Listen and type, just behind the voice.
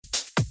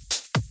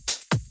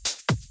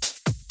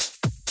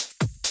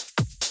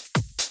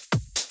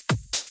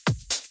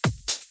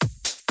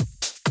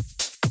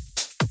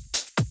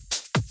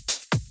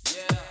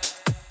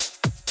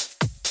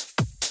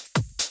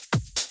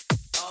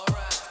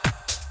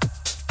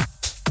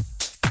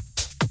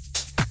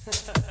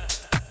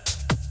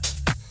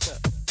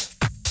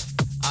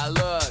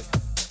Look,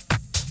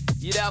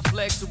 you now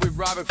flexing with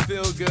Robert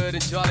Feelgood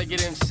and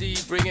Jollygood MC,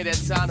 bringing that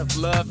sound of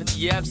love at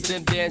the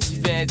Amsterdam dance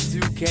event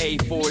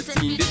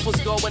 2K14. This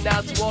one's going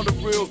out to all the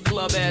real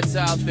club heads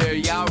out there.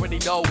 You already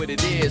know what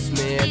it is,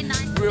 man.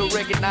 Real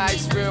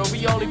recognized, real.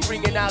 We only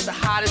bringing out the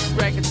hottest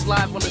records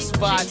live on the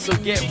spot. So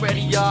get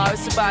ready, y'all.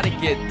 It's about to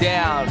get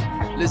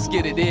down. Let's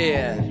get it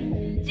in.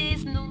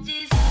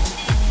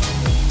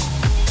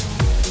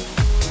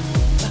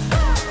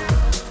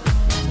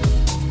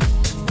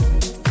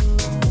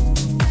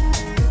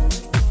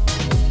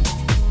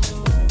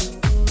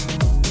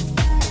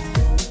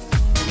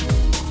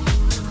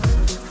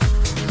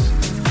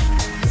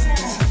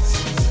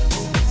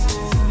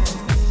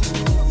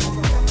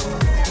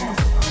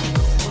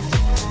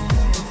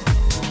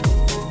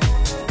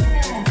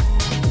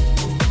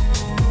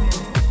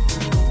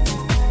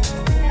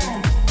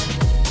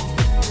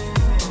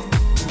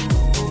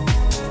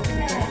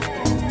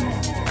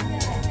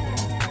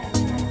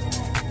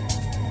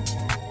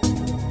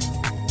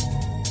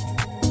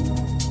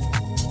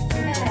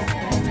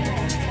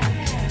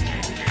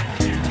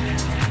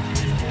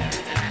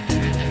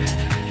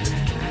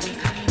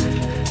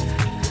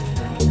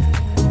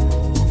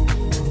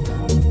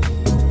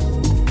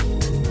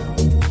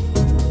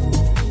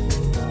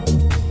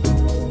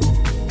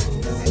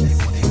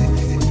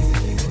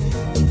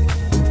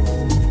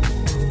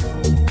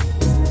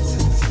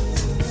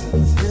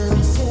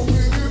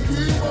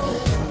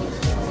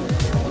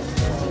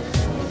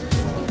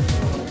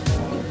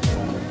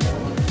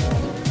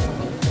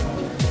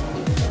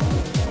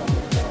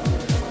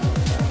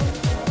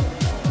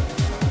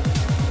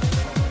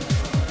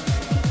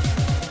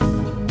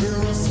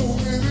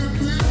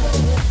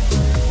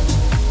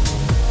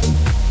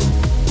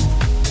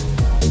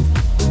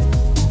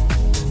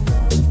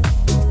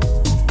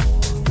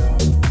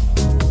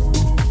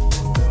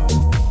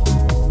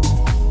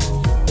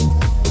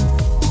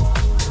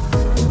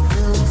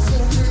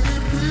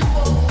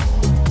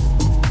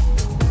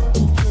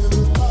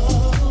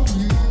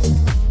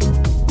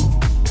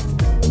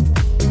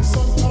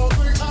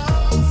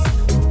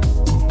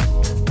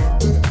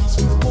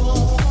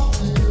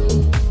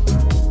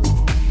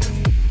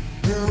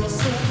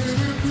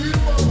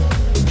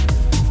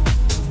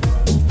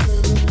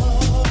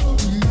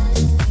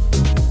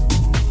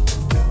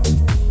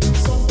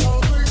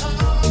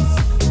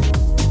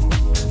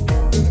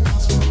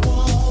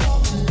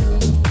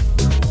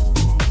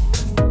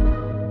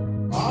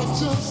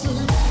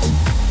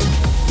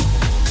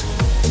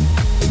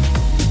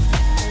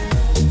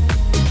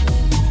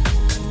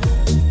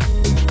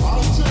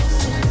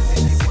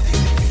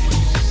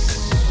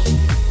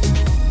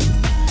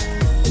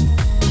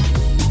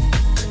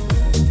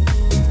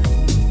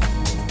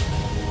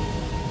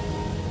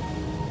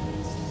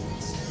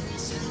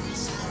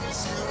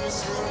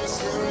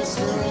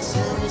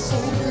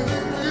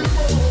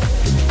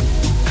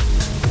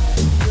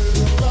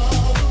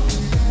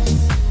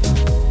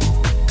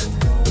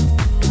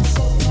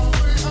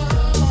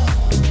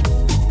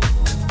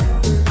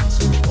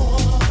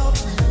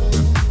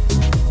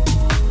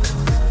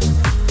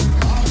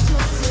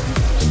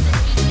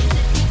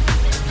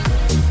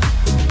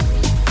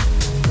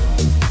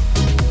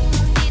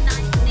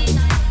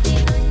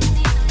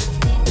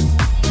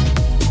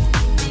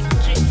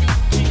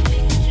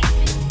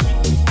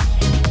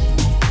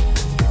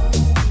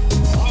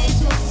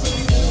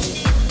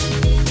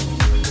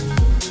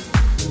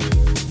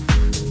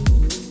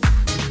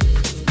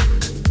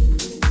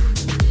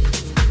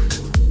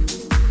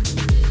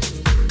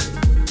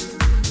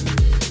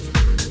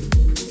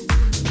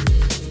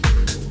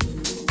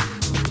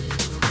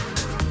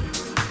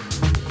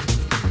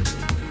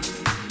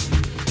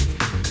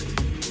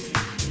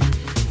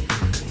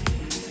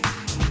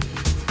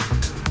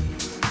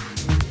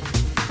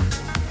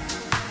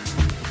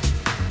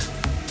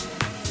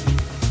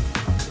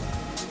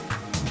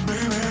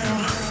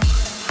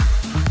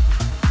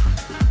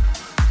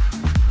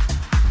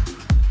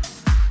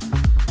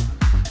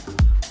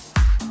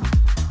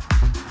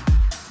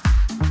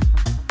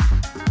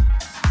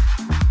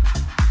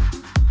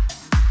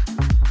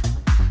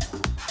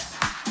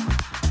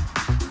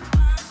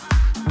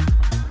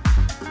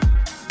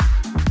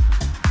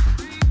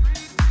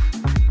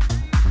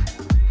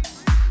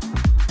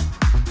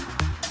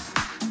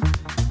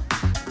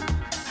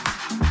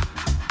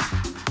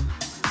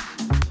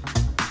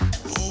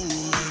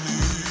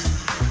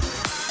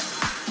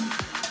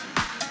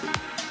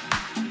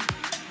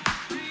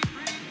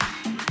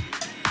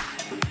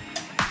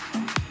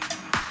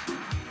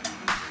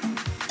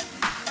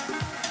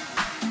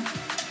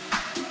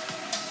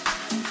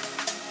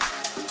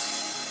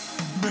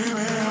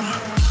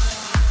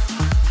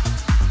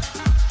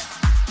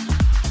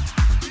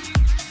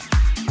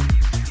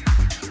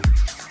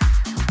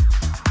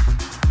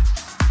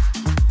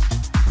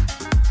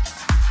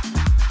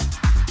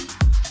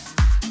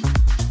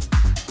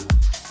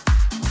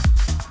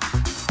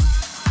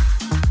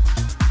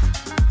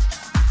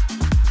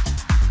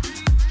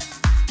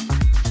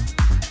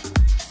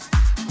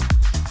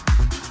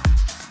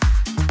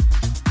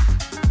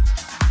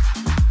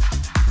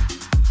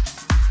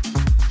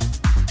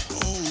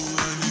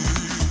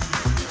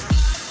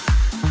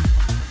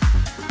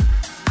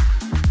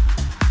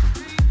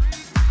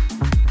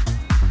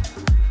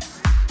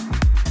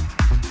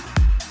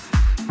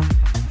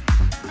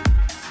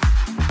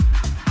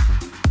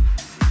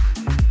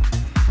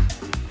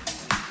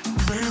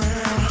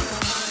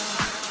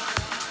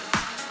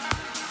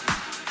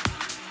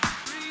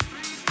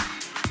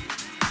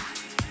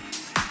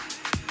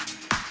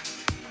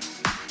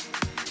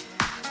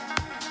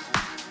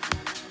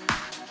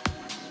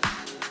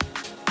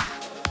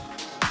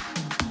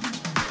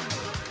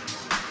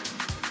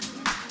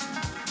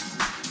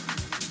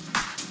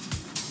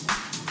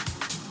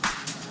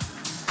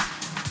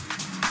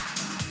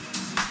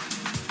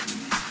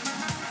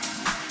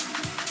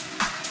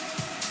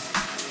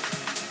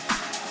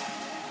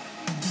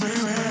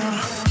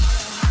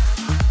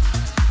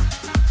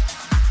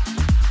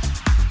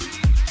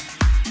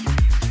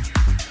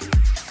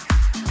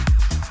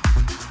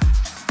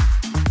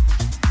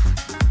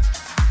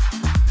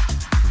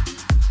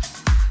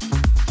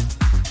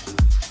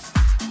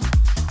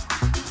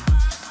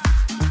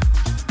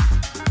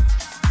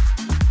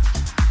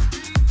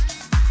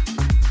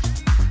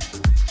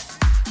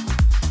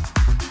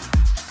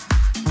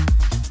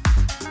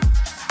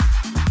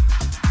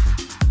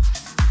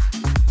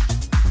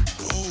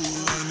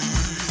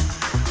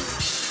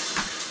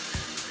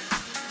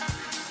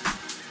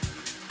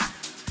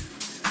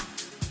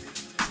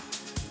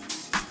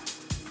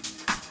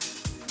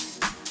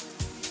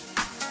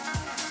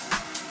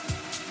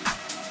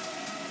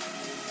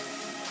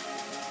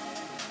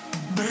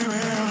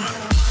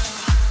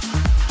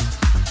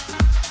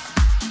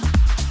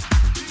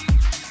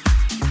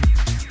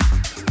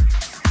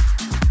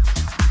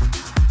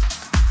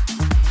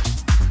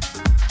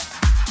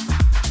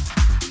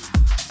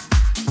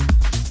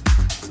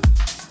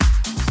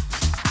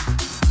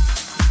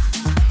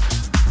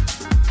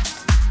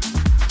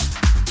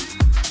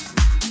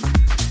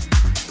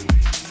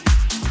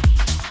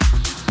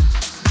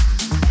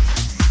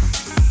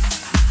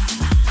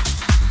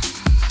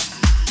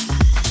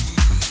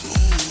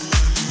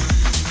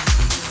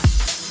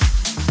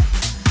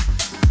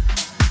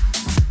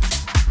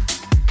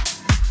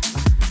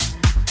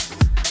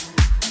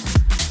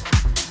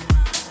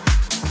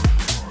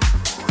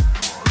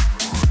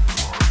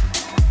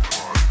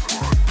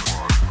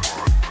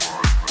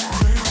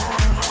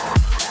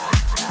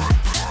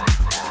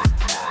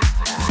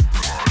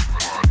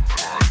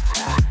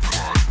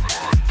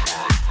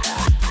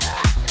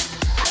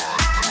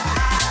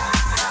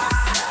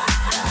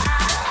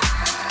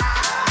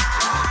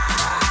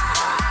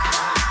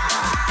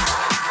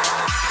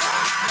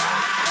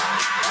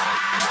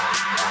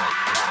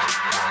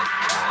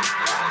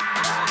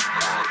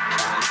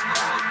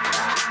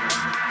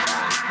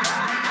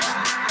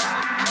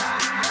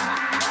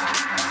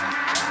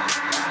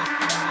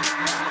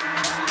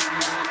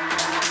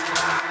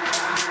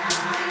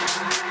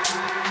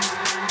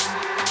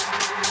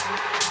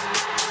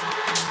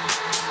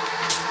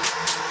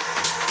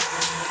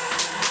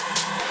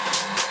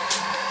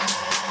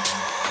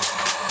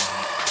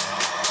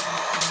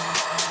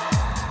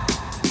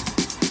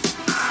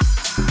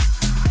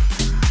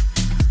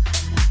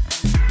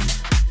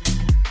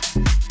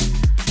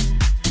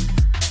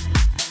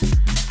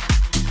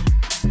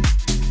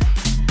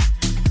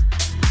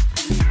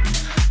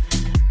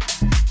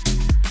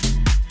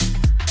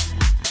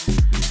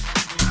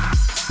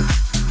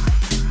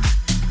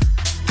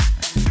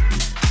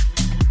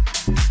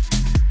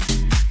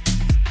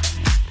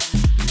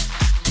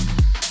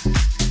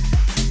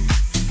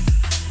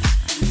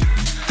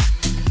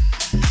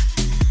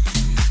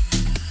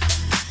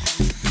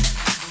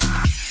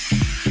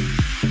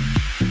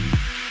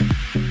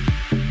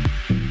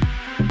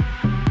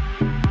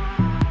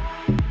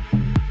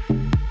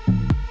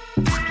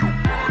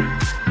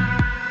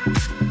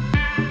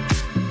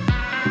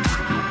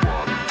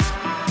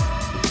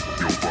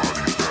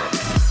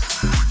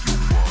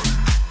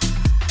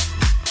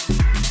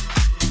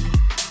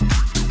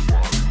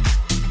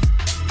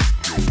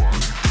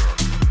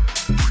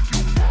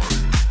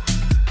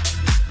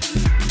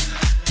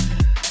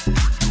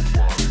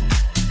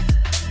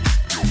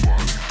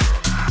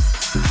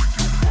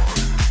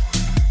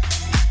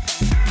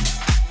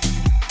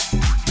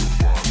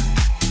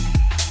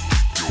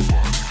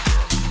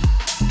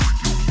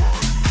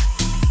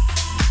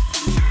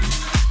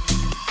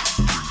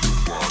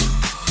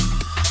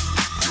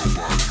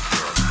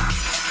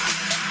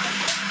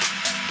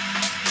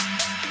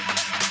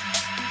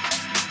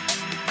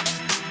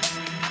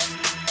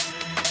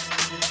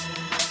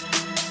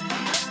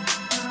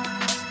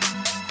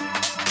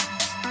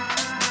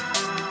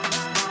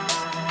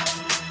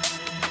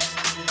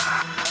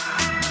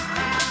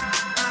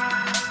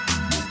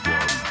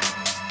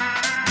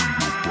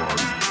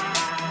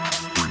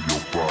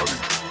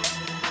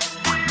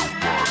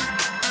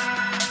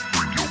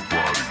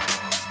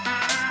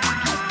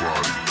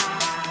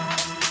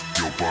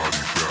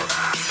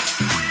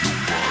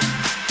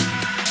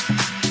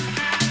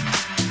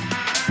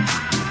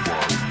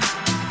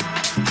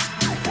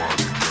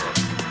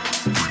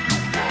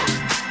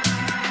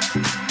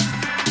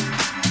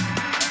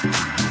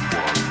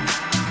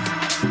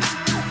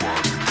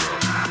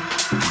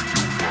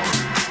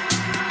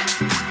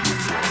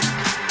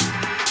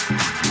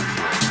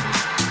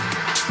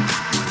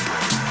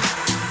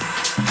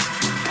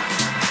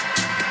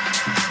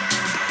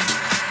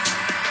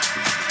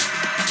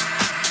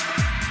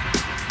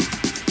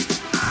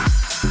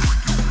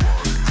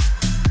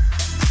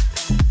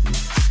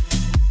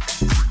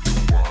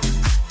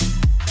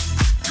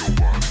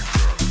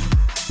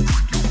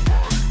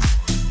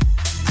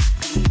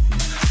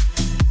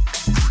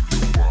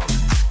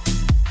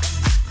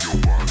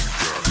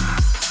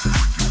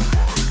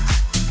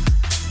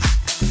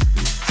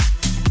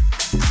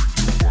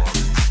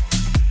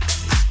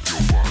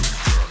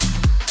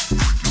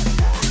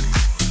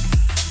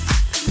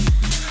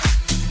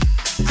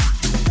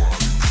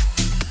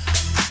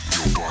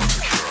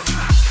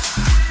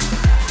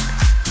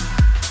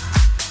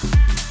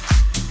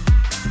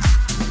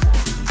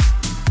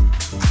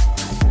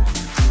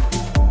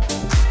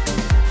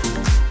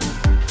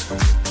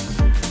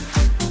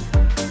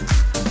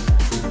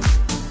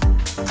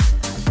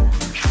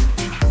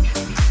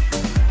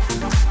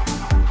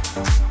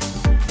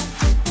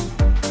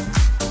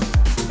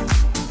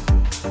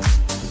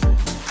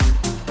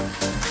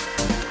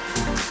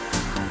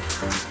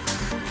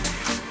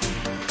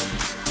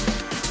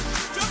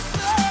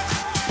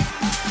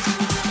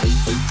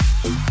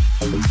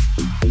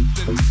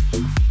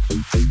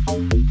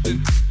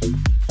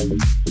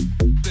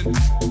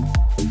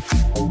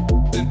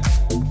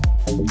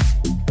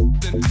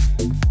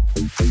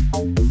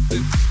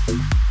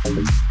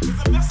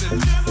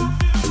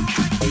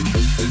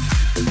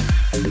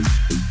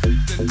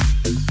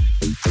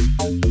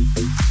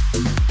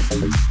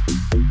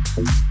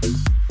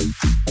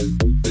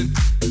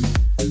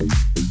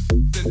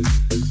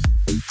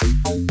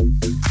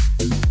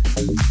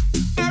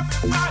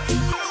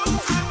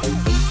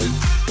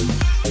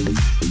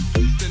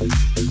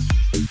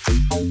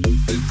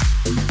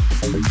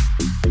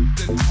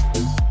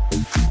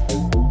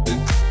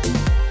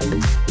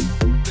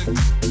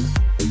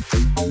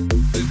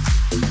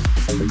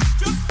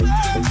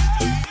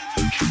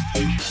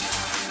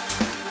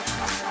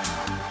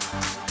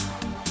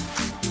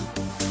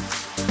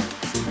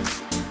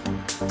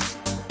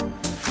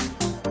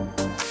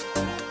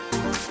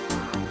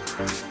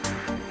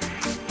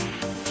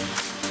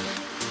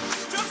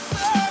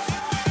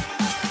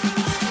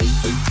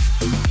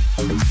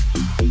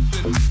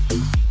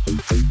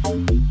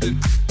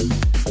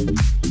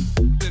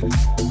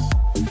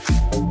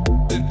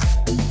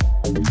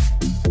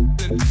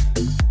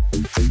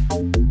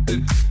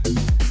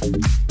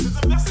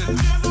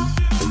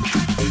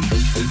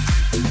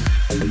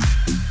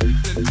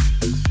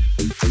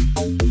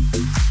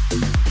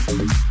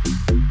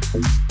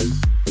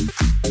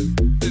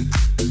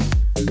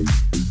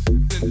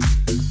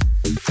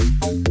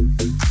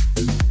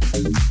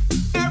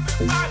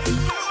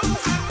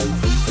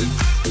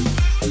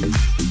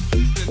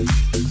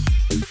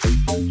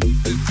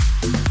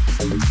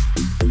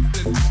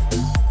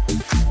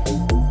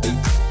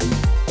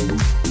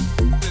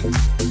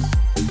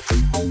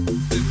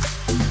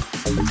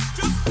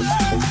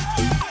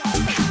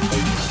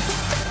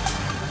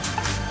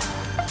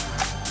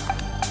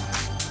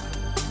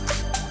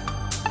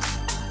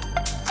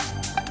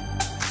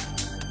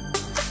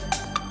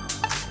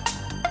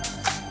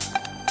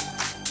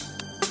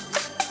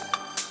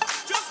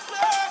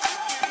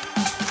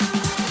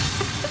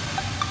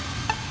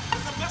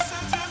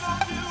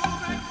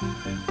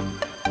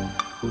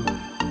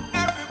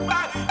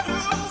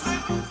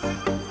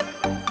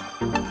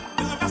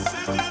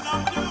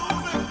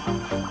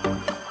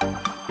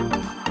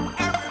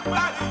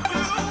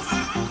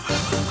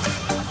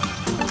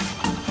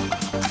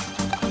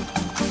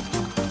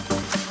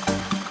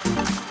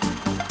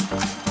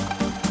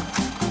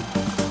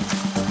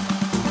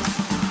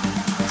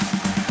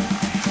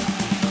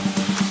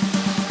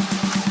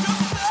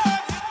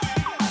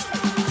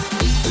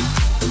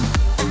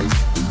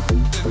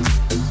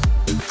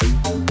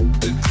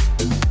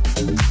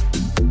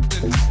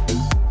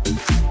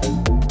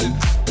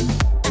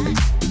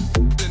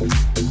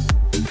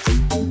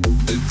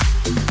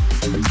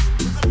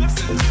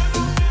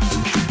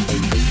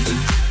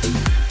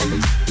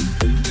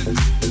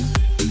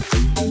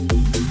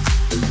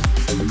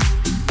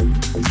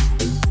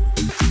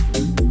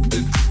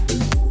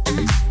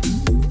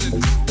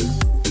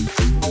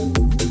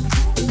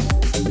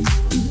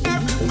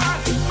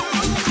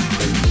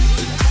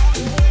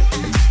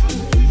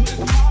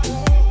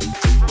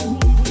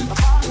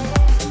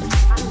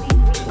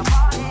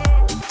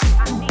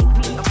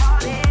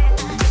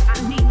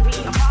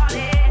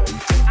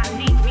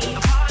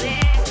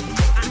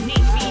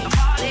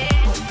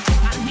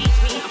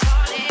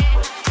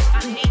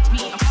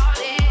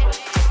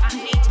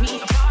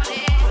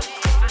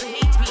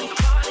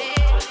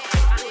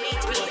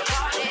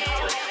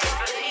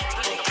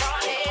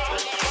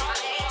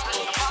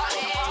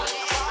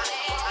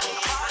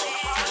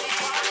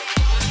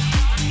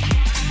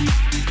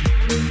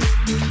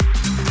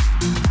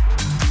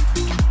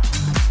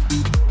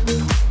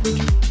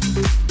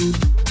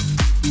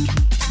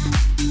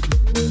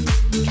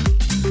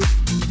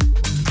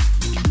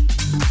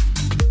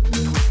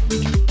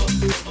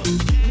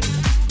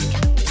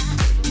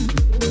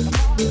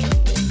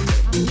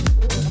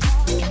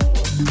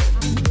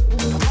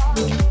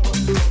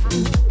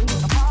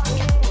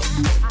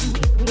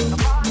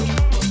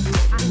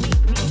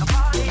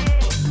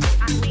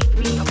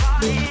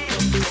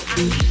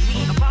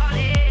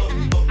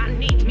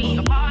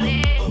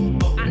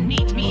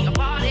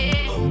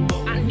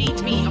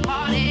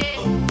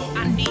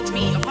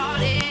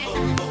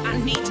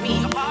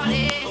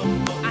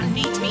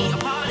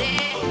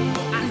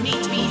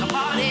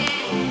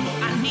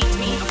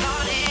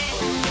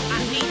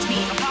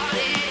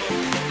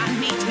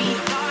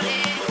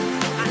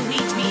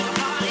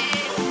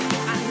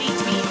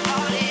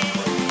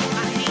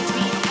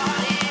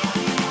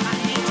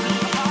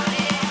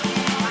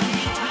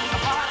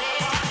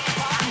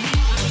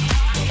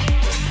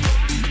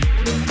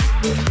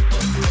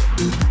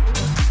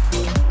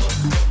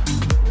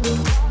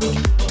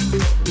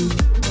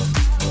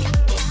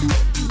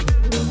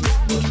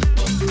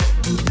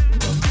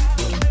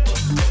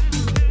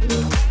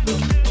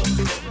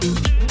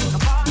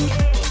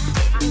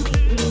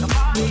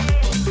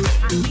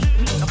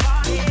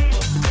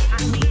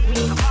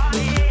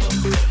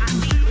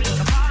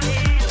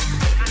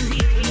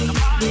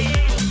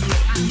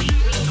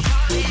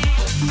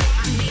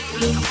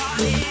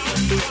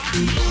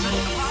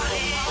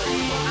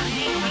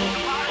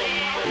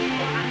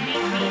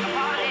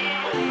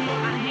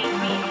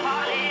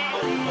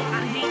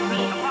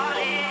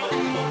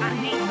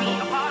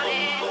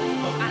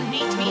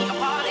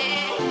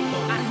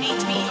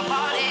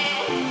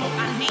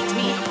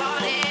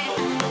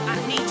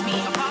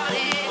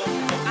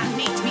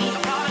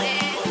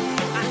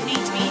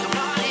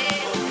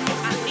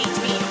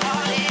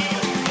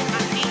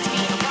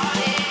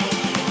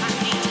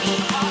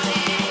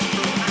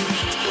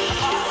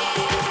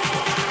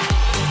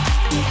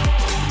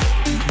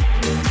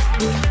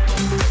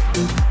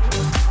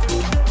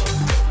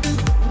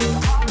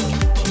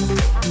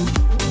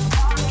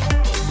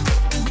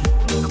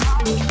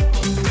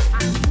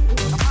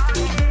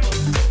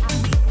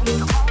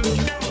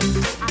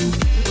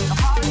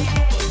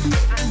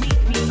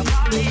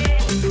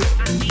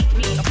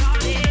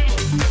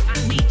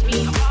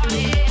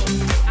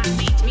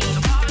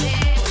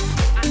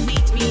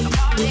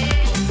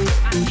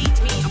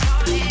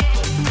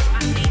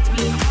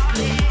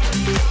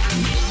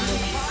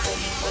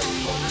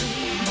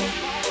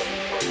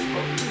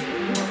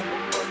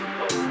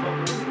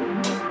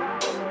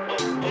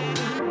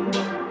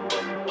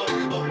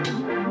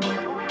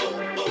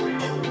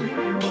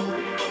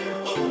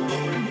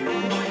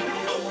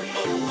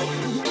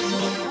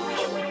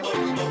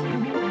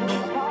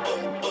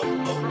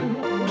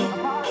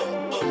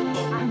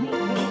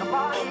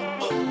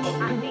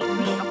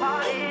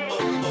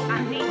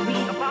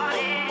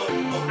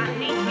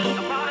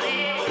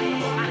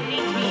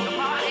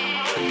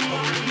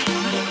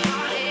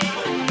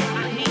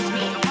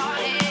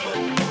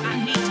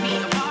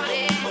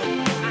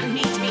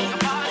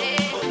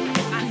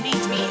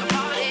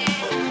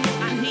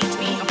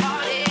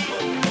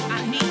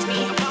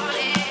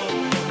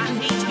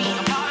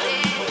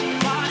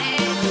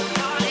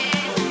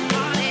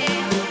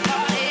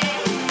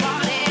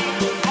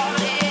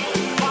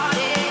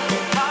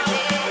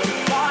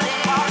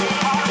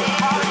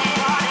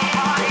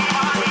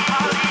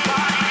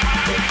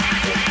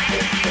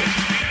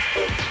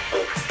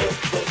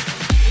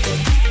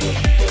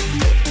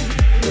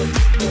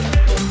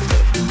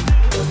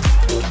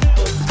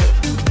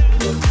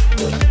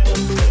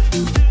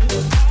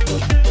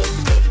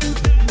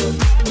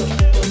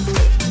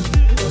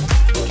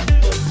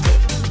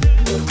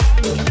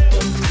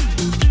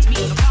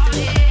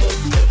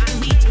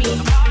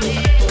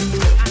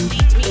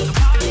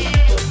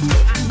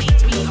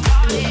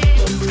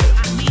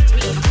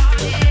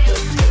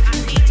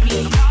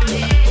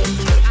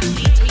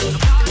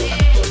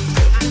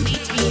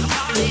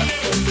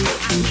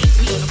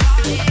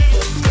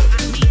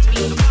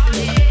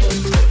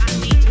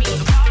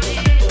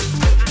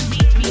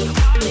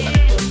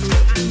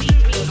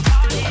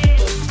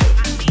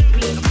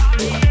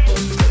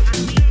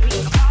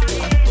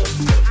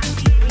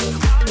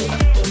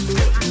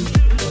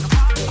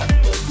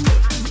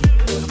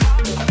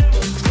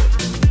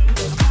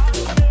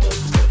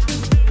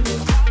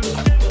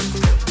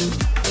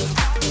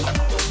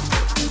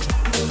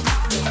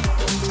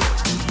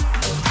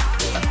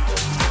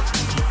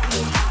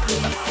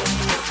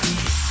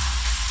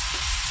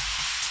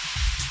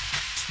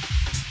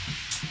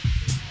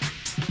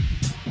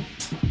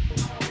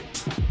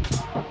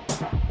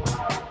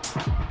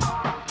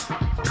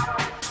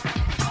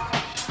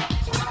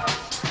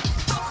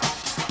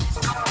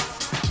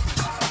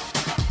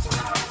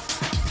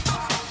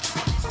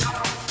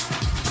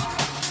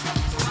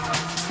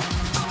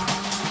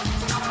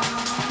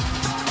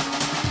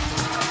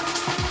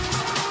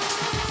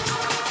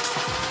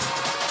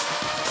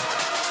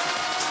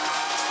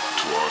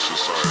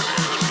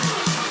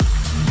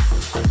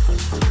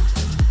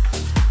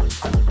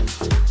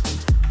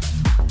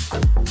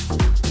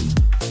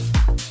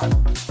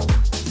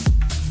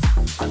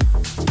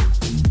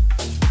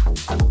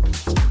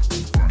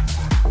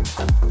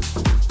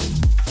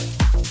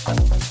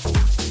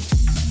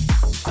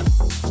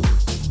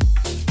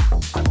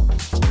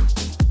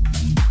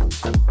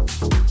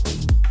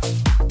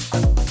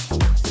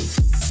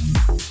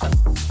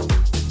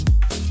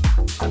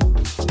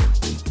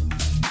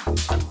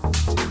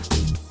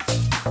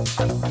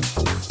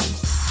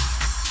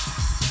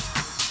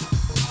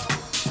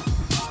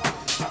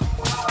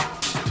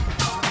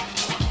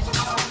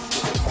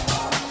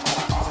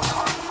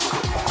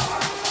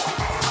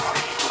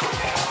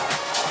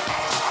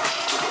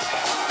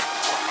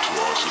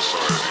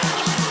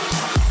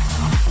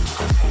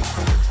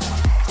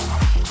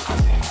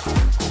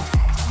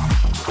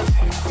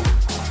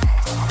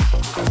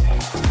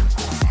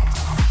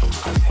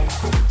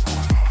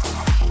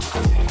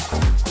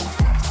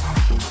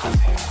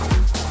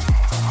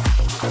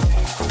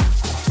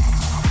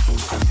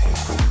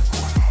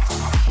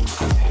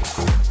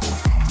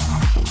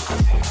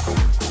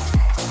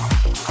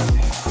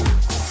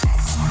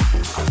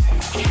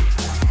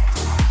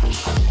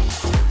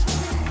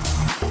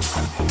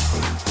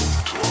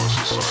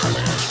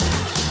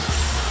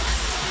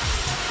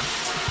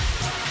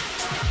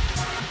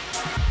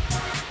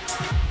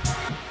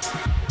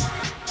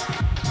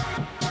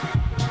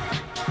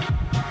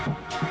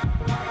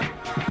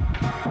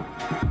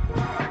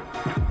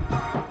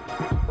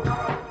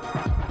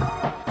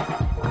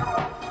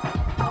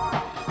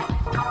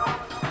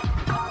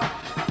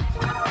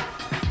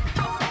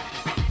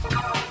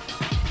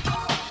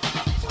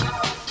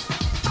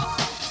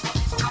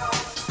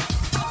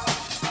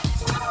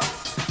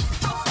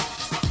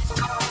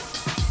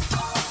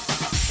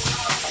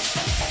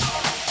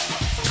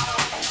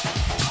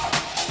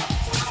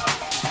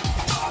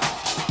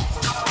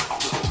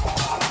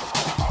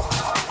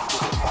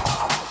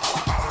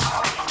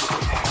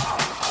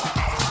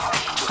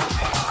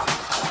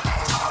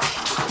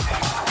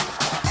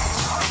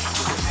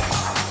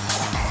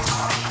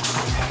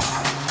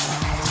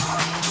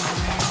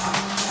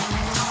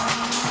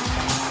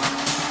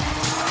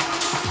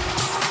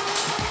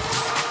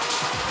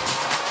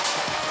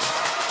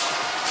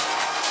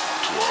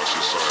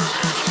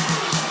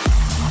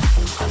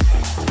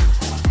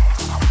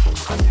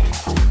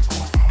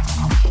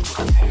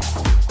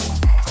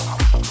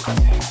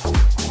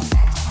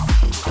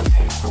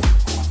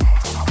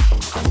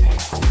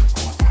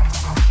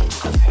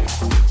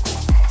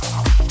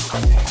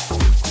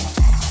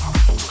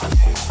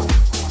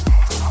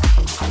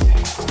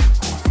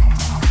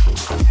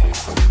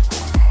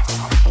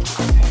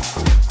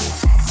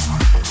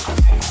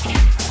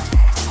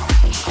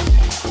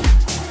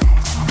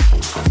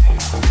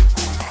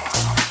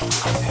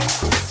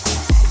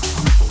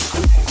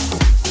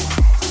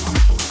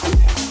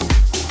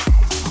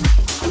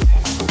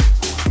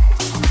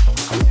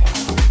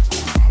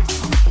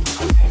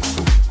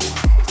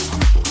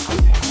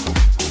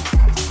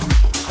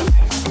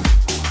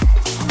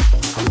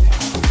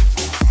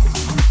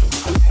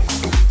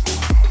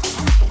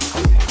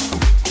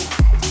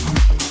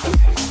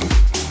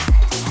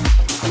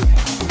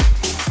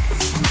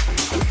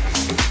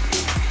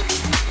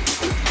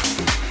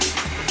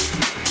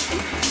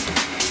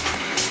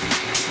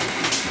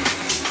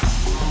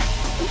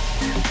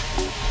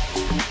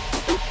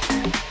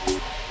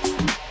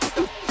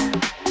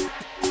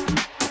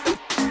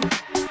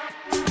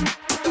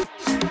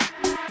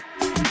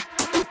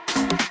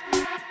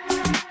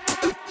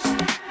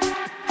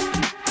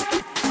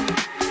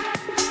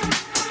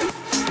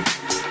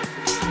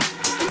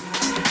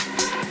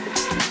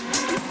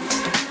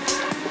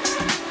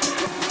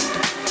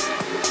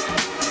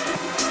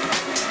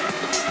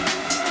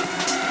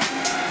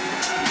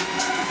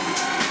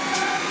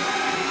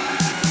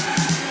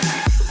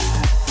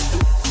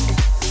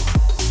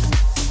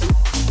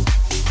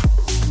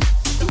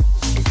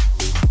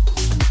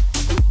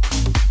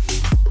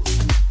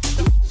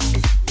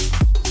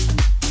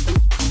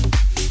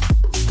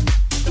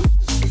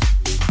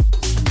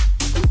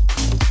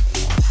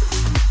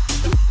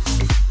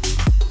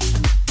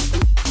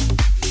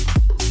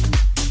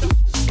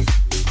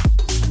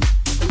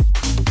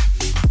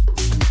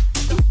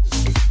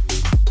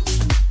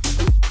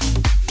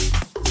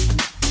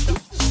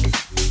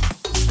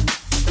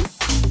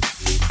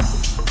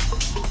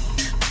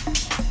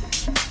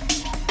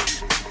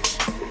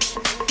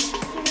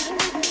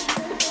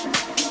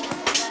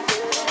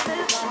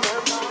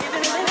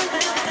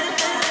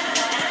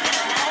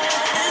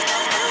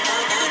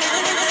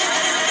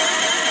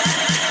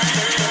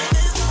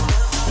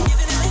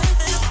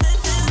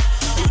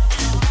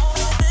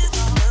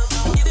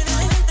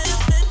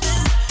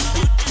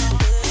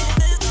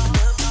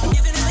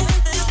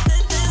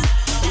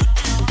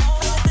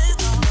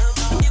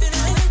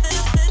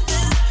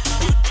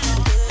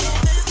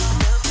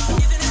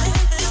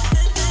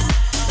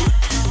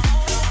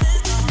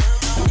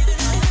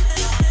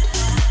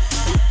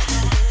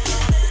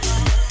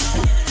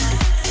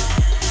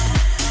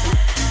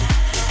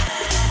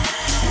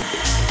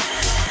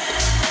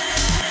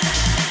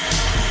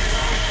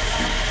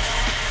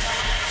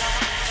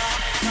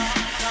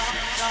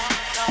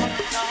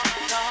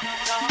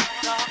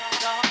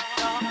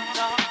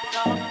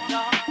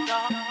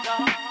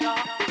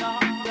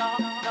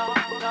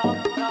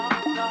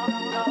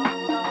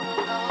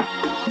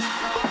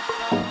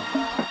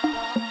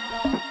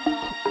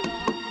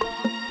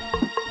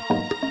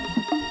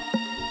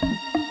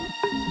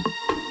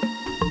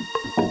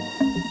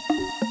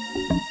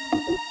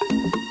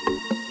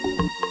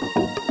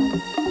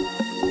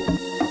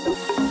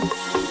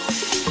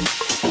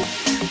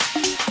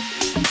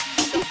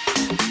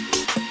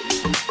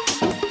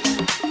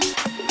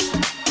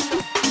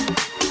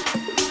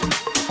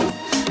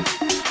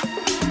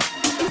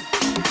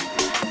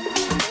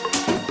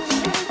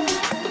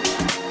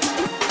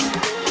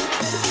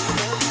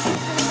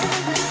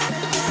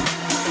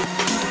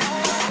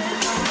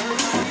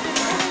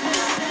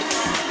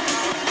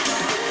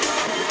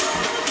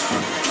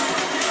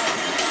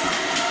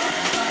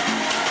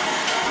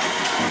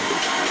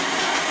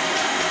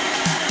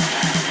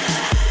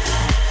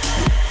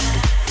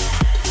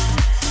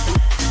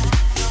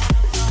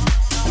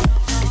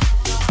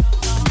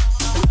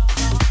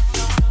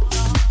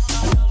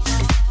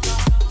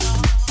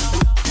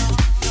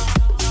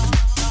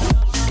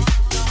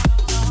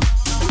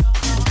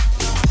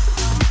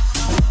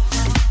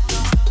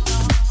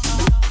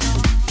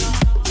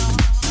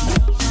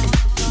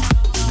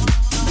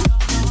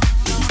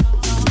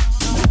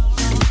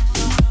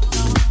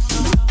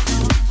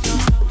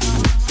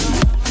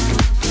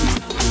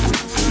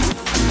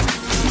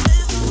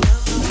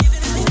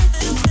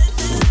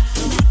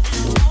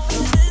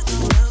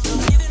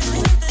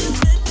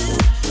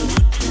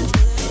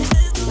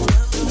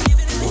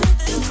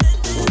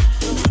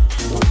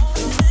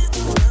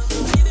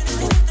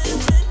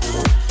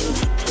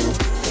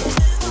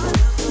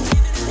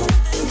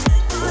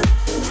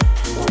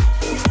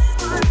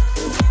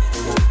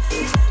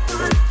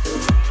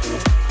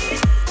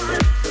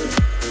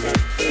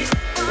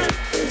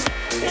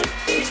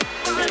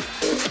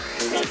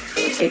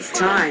 It's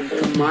time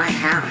for my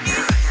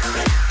house.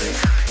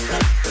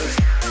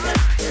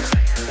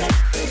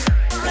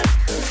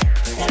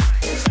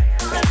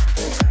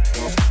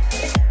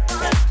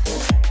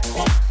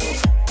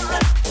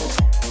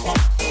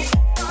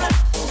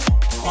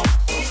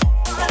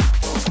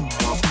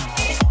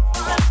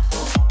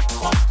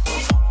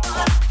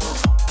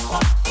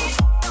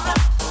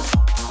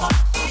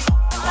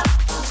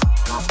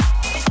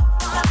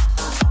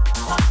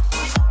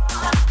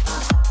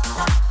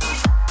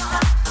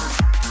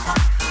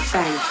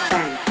 Bang,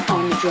 bang,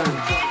 on the drum.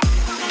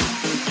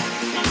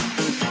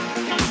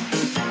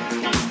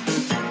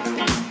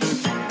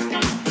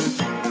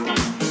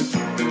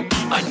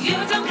 But you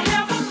don't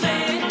care for me.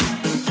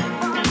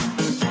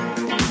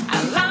 I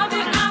love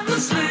you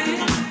endlessly.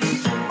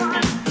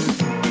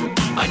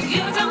 But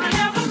you don't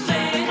care for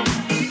me.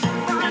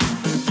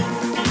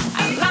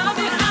 I love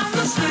you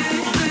endlessly.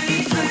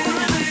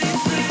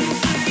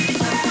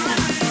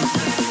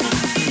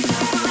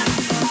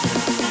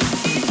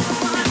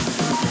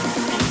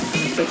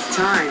 It's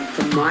time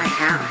for my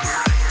house.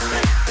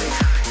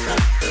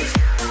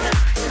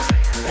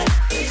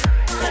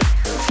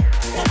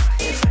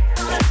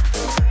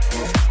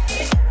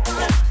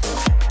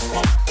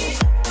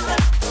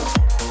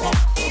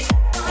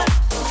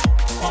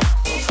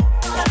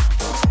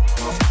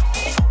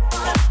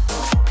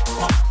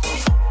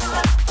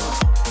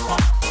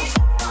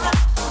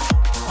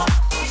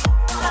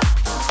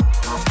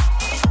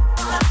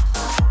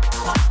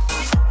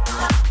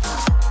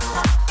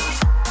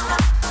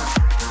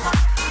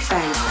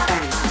 Bang,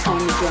 bang, on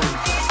the drum.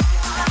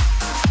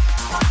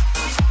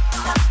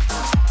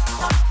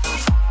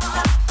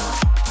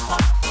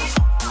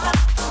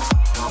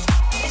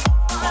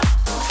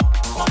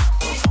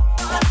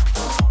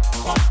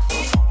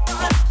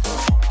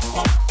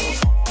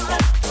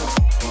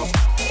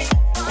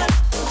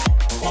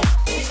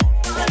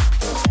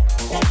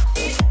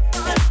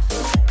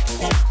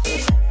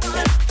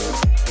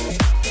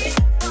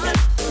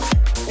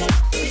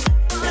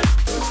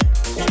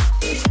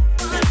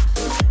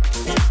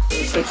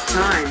 It's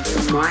time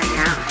for my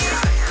house.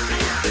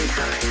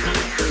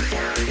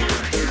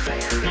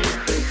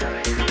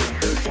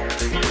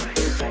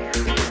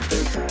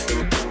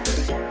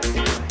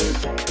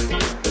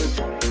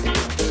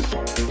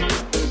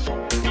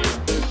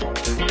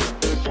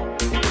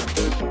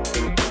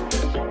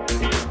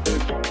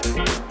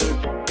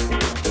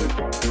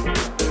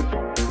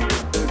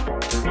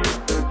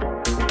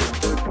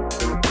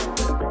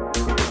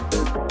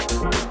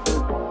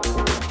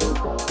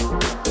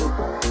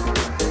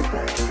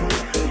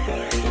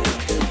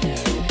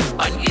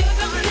 But you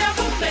don't care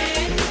for me.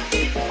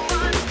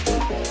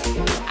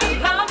 I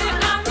love you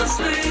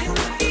endlessly.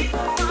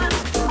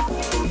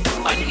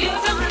 But you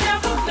don't care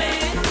for me.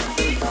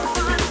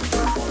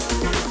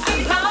 I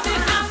love you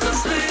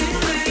endlessly.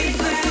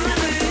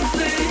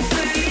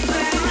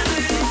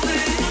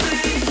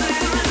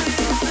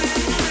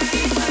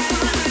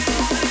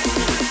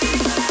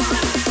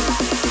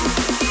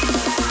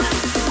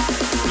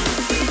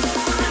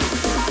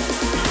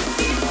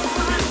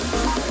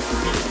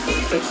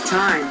 It's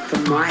time for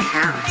my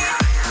house.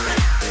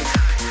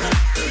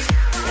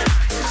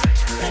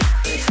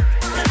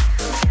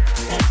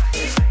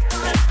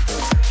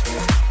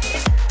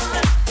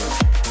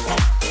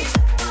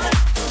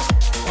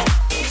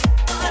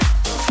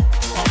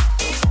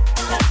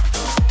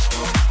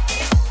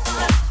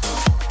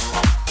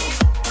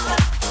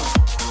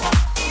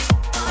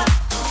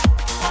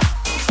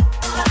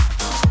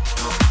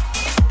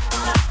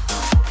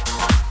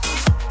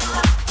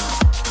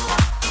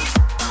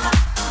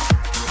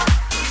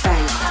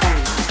 Bang,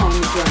 bang, on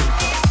the drum.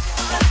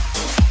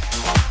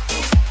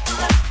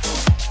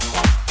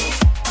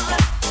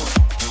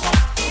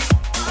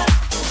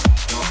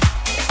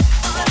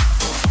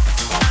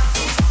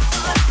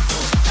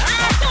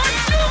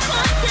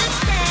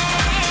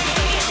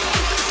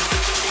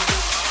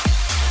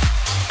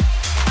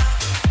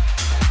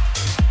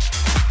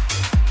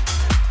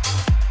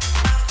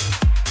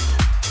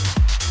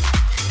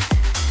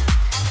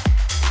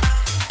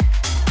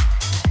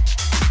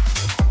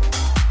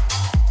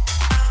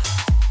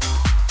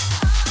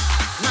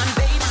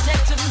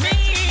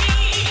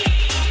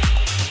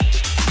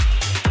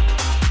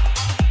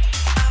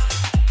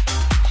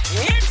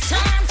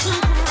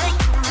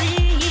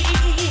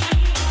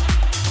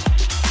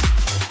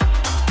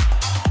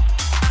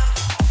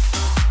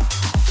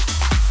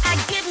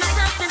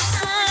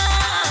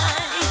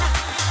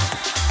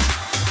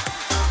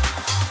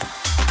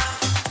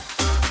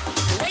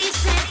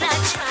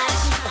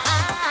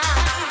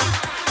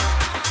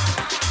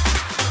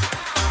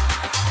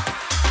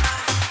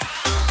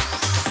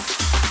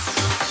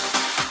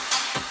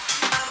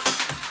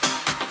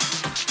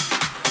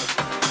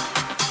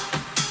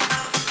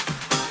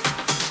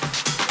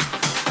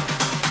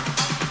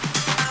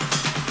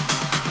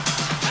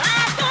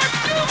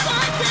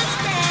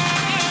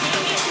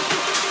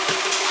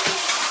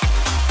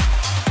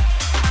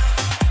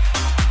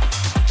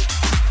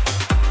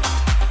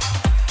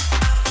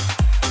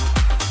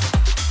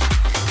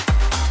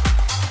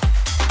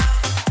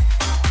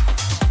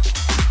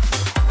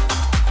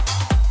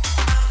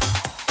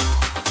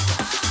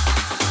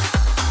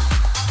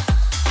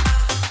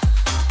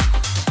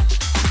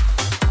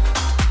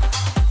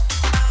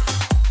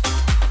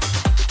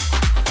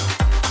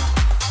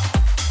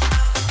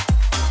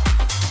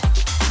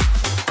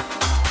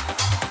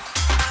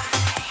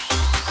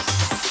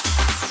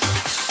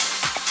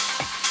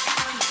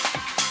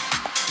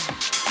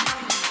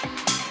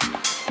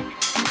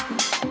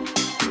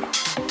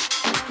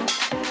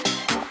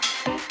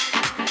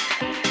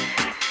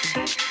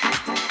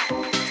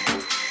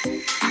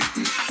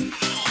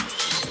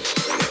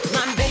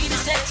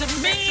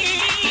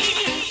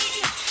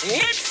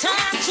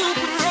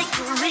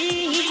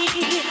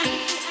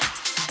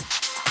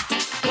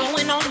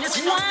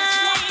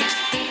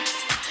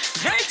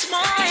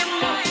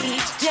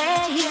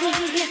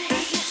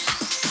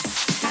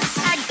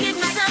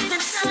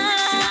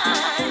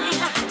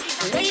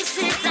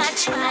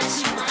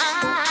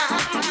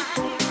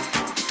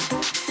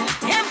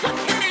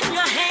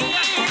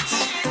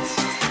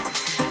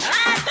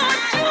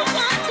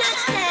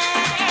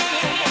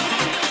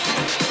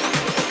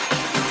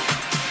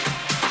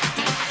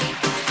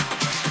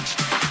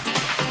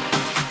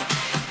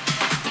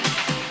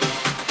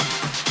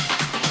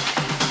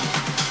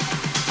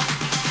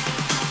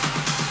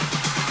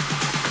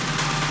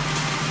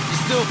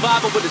 still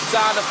vibing with the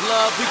sign of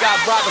love. We got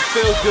Robert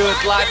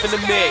Feelgood live in the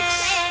mix.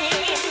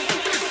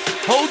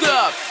 Hold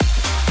up.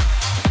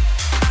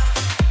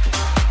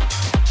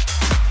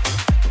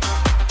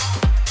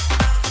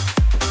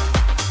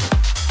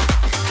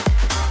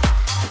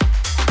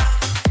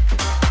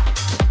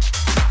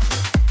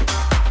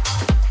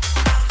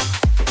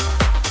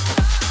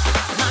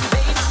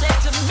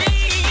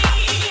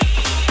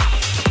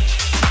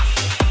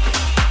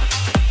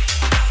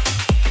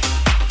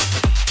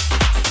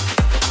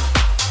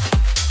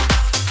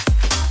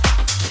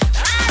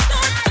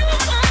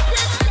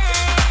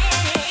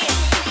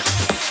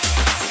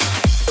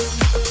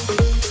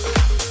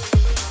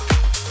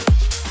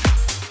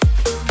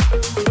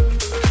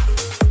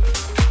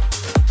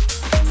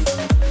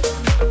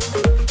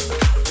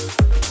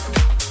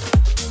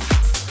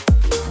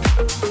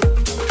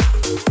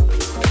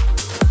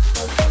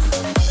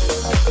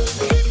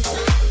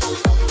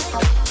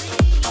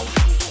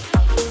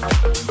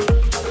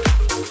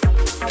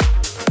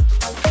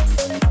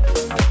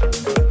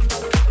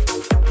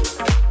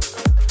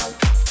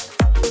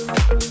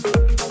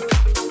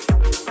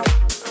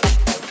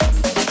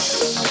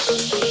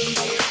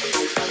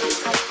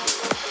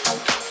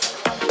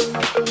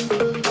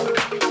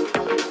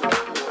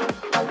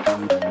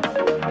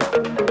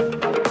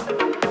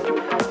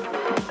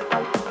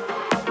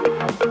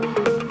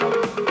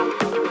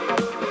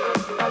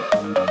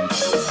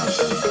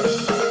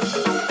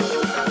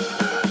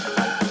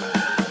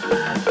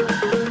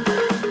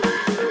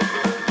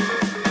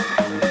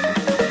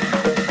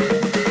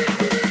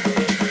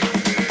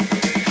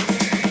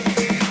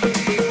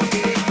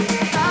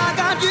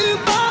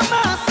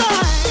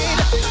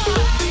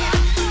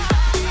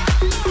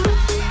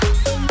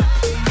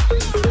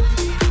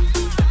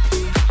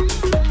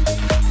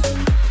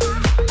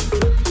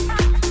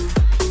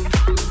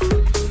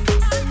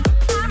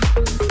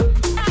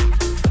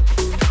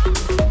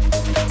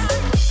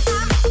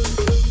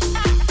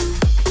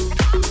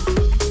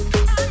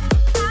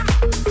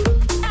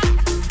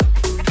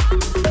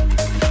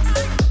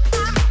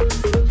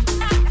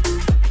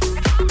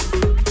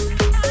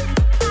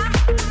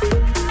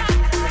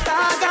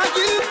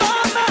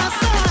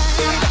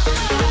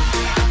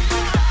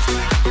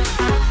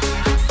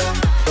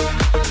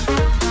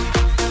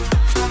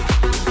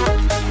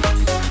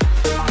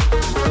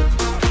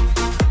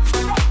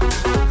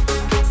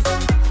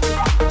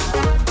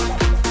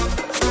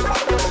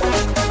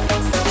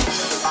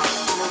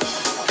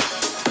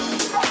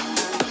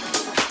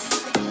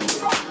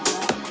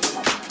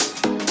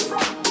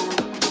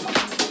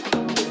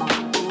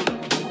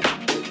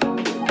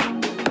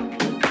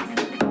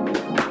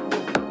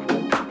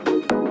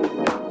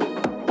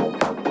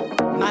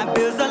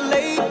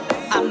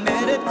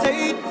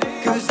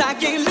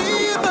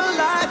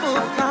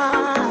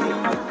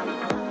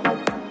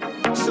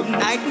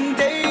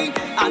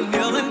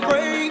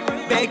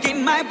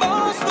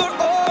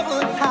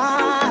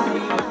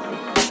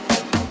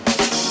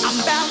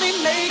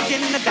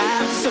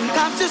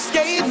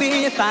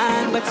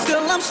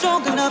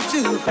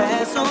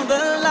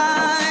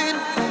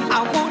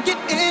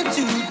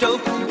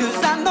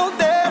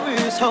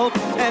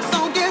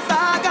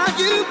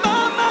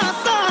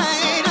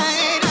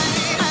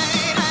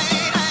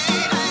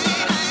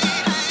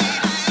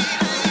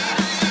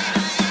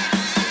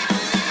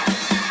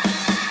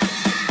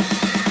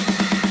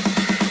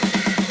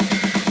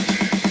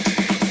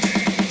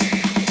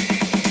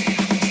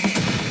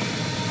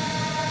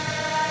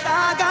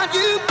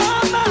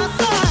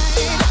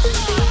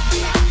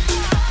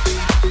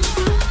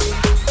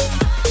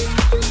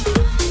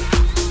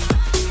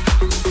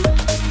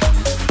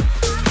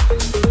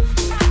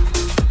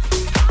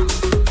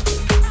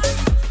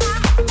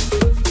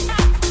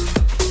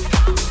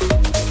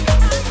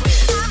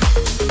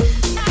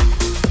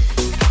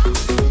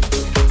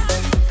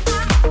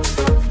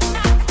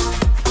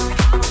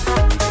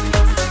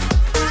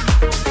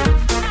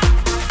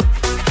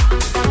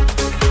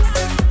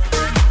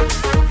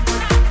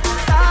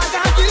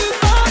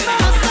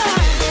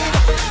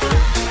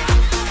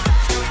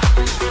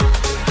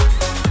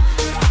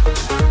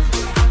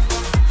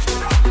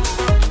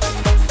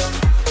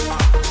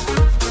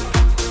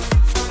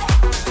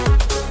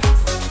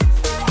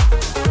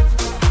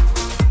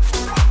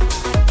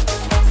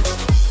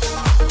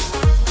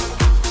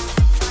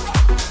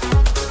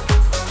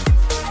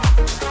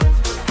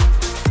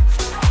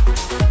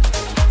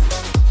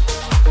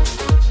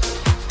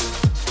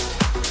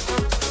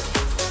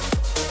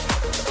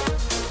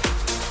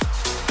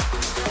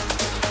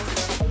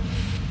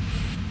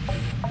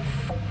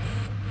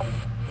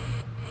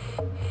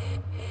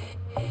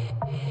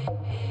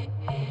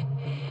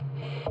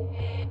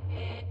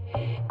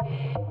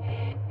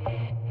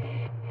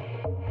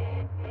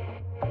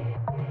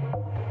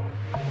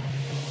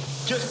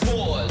 Just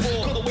pause,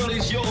 cause the world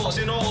is yours,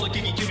 and all the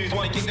geeky cuties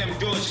wanna get them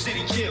Georgia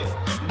City chill.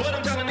 But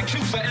I'm telling the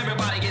truth, for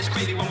everybody gets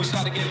crazy when we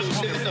start to get loose.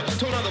 Is it the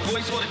tone of the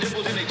voice or the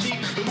dimples in the cheek?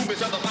 The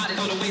movements of the bodies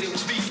or the way that we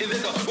speak? Is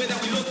it the way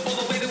that we look or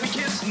the way that we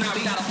kiss? Now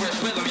we got a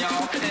fresh rhythm,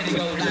 y'all, and it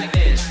goes like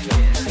this.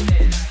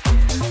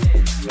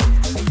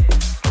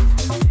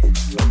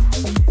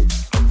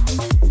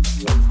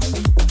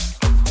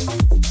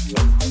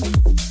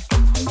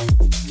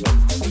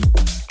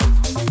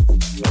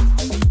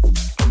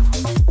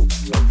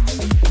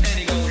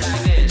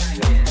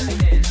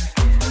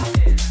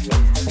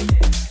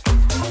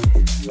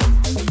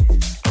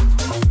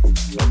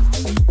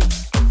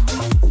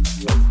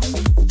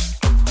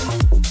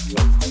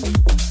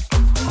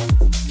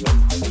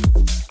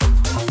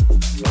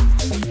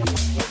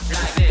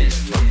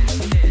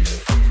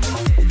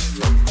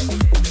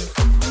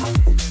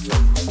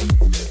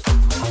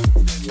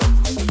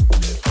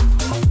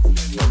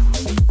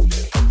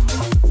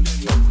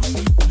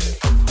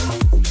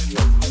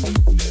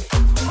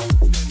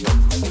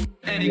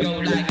 and it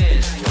goes like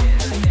this.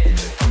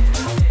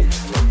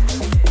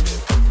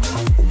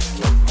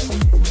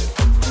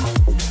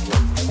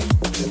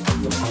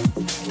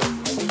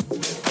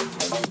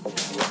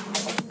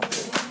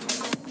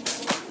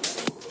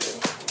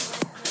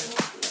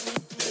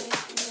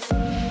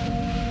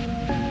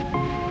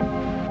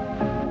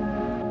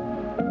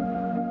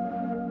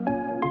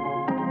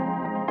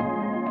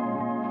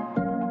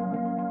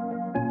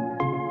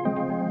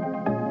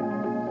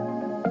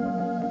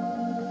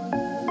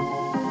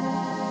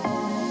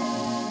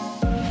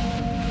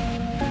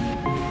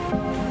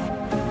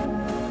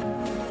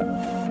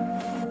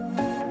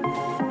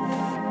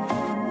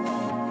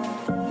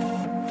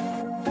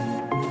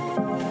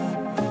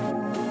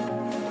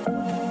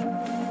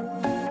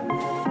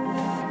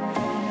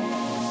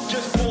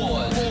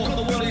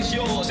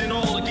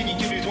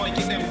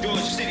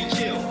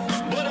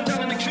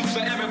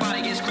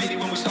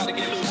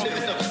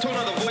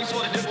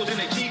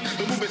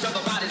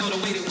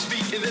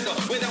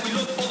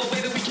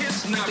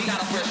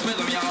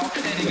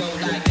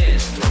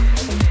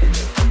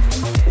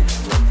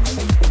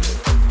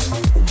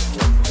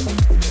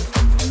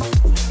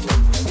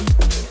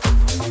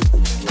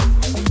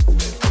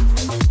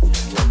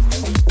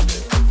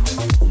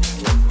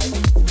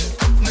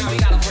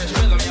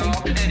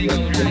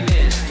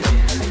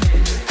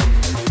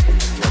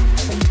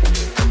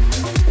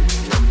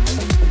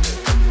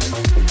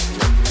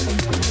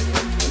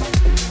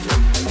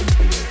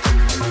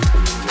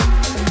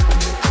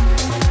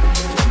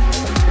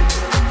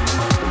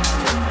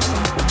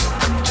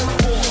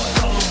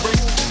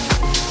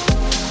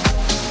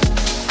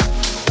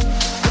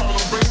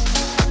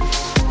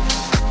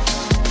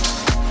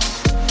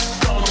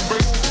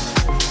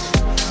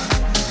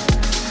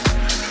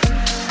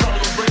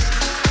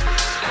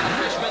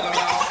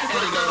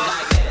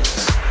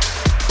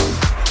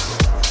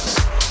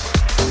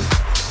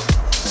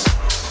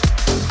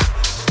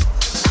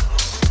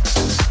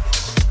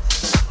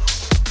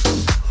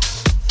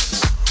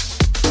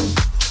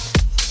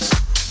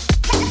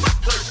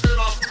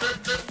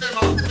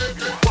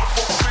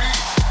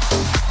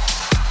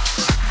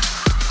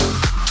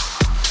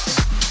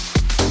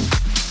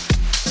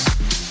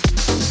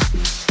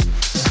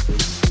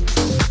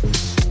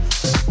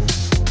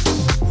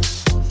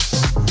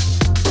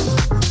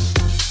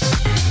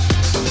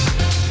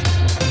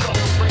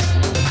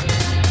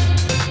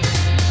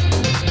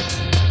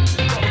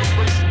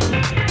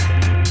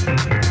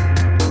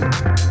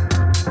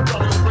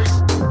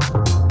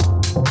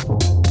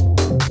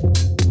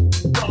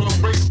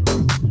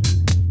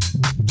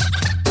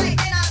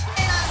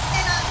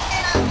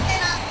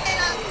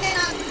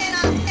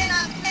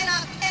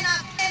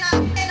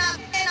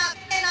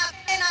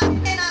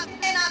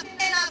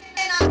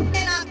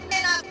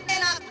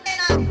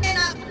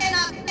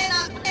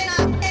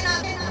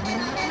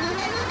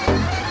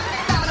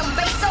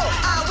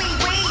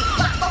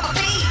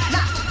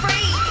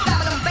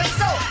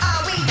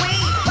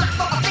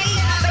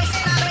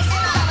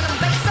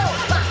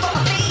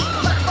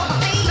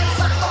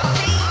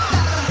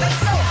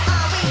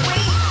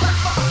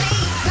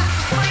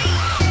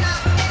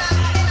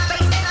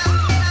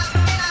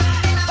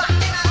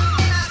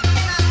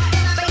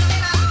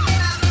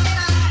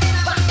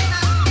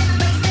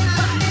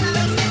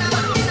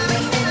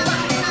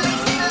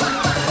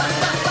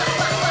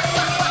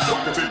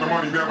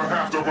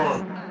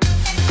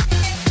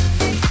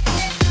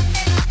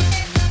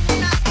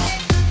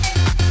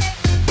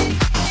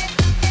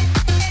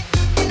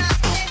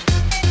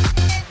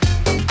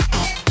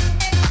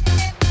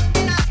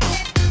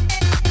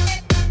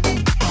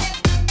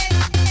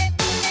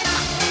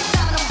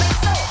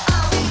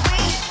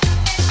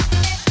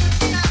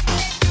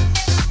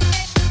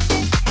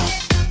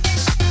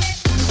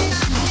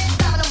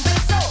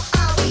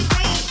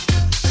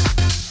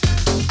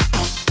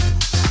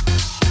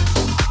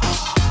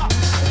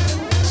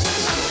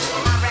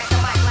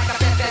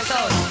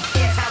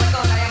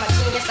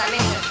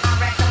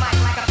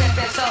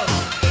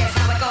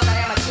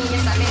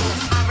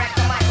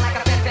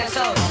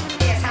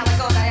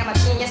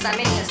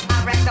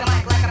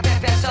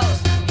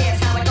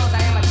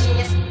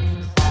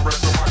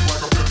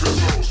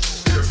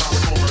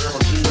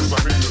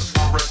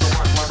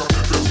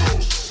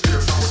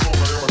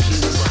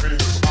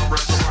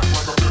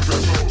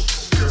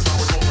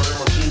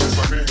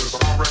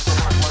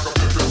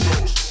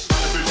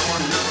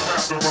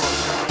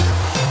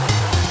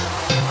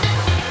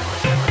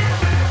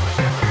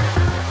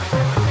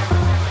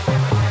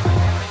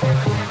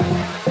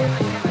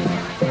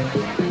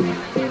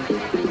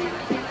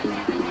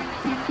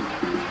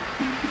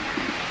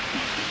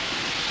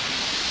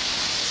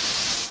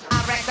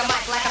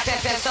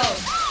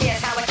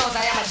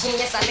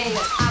 genius, I mean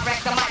this. I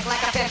wreck the mic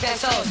like a pimpin'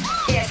 toes.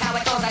 Here's how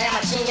it goes, I am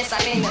a genius, I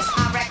mean this.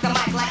 I wreck the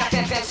mic like a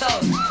pimpin'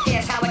 toes.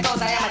 Here's how it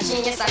goes, I am a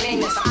genius, I mean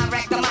this. I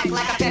wreck the mic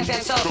like a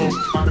pimpin' toes.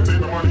 So I can take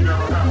the money,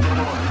 never have to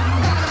run.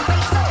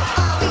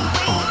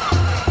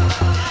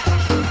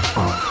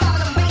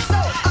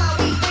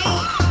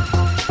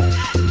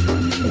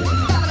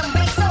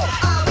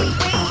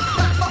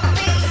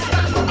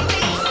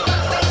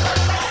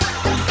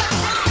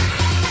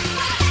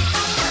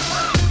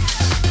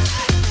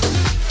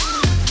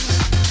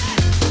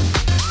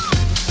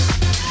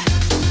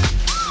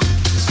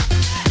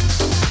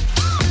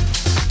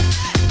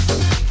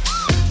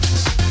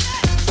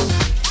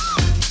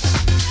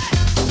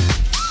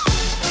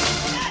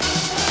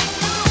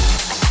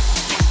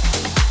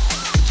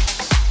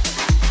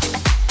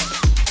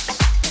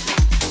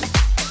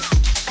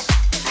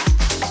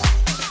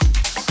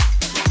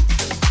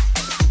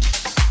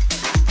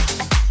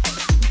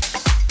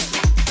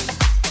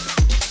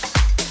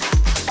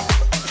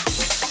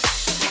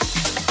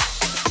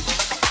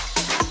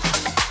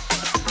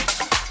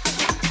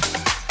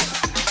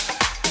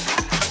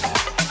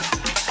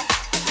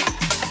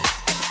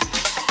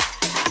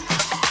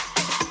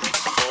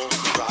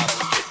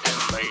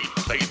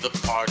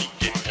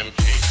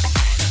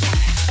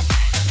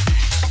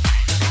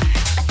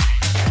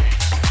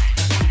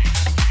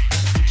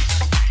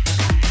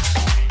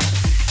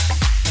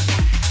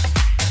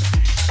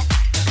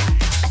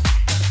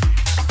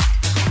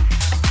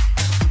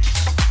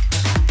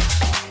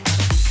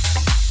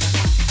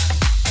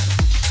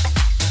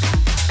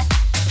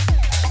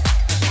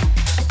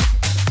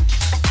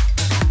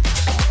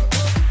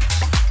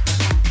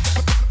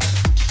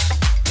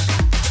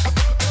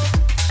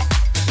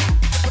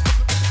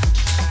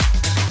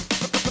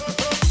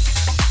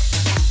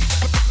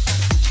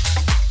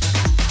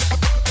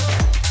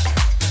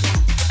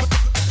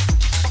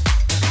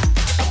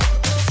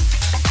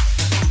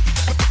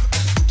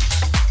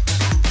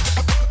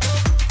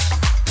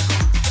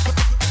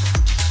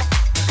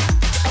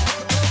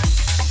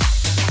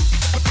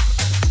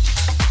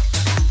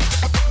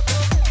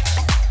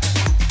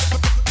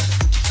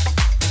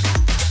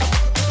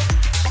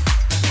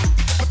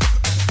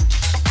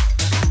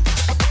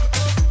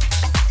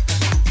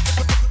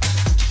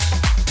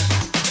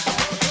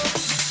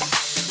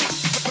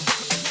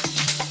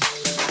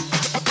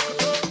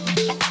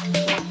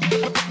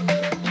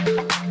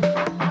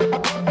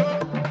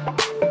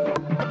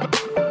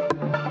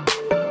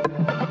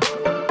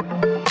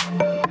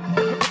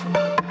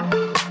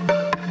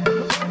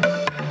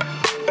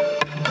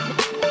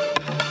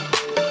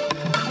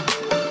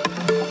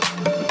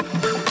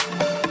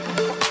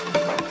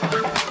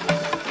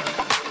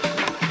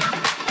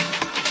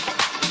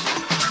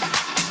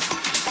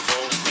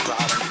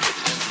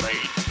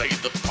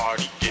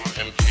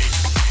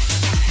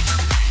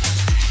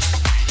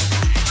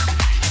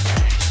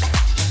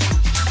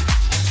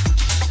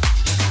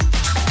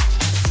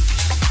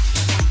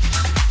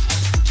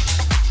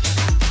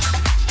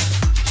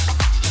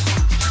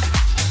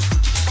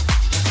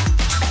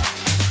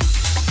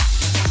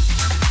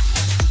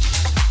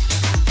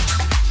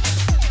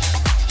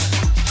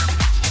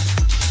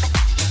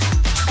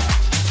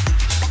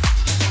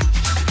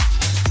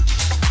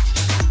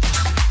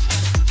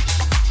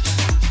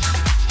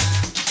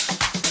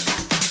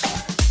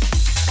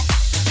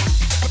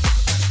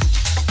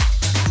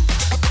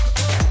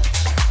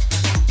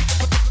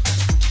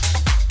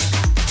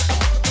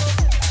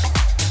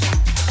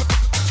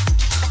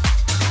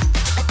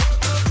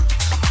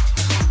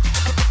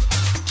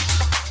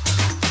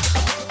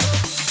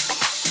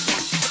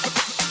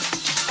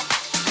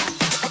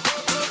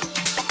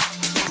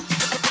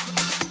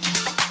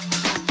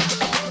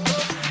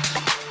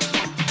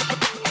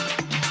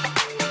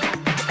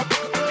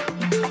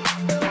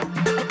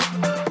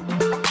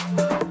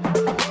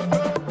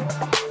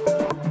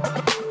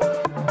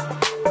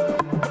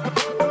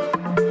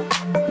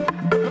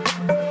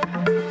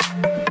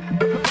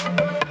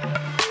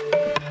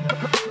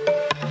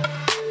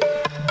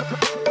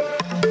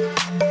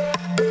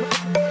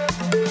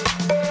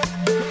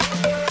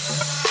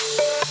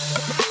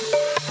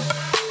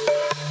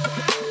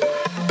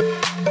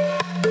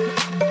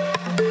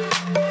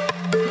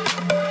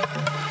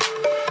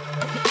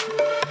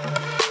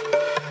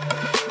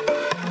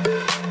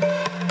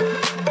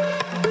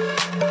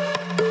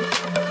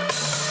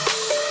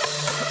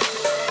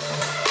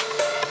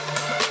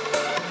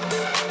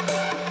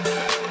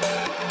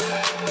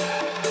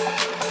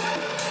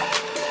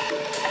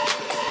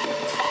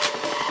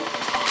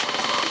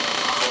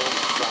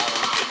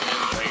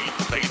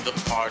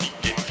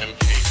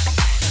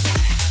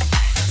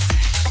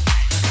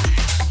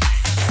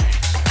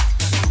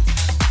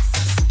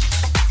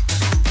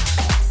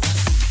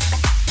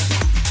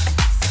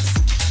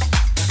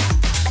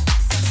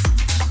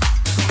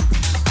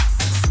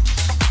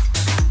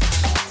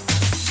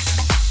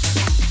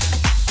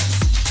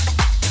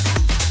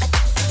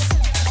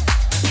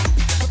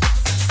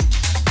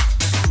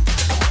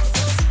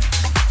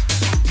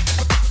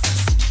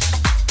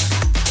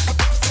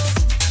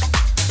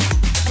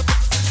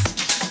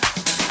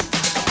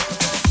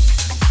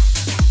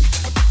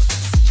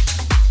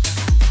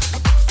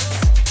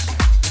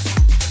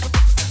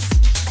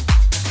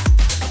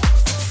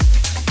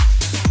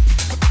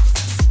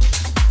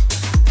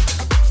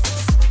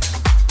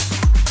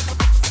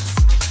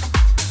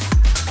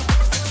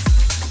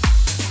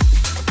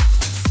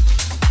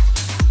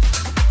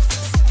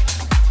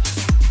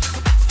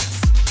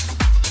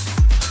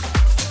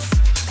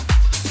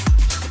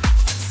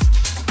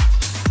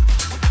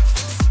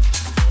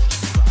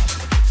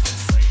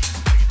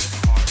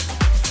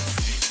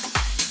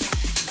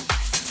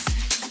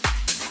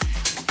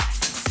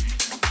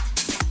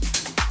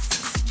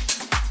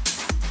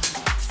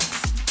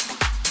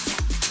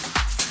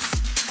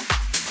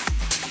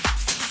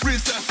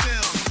 Rinse that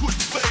sound, push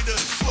the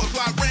faders. Plug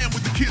like ram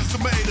with the kids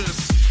that made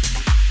us.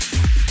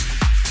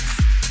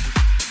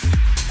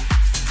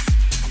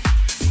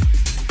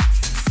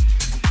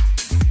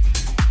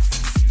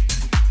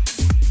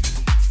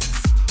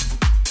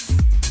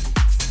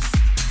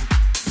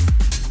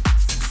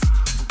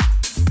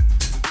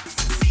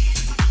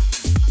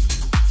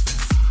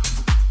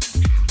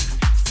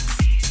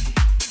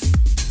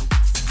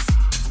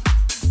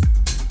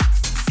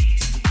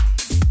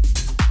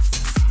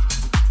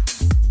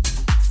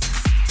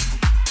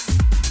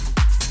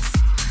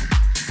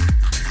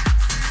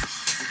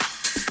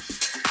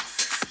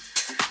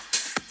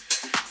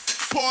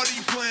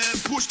 Party plan,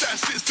 push that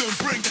system,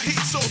 bring the heat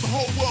so the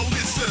whole world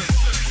listens.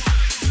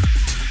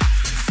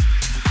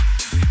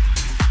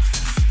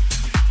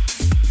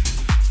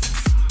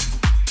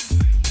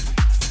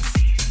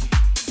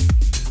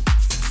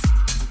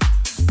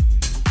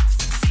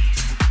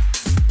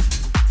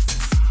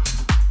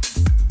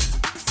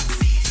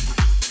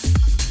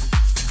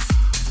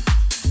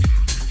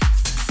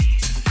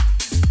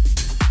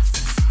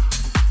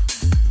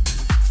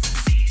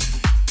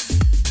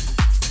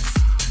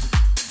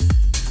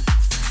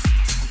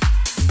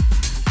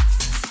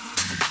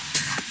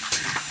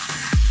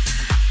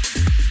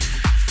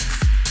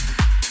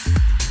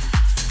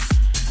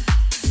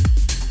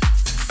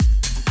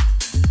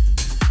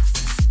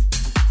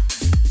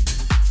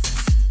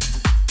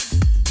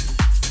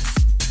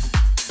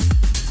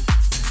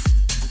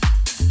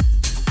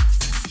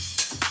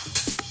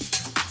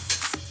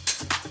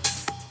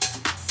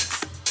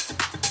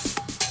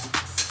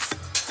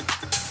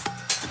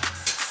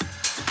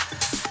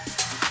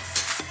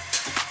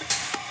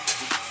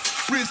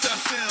 Rinse that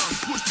sound,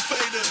 push the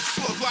faders.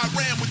 Plug like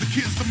ram with the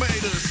kids that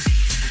made us.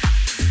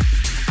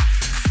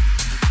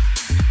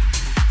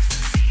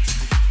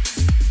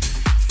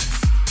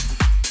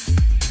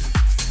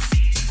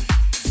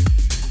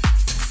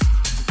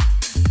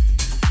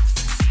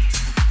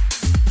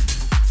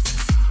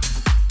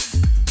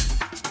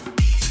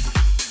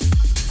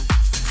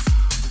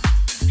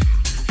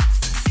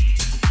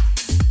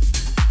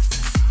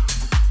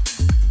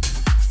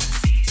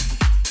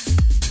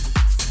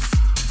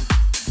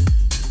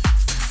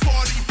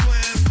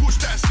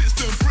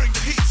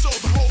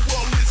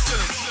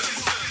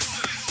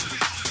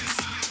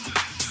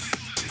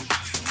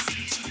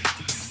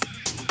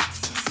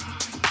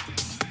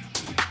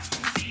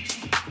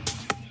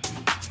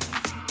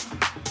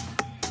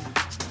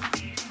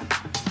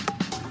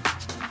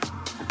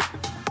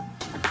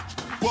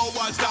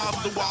 Worldwide style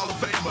of the wild and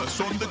famous.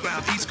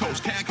 Underground, East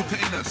Coast can't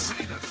contain us.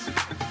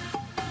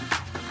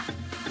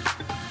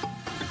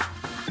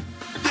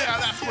 Yeah,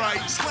 that's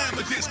right. Slam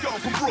the disco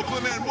from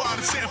Brooklyn, NY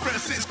to San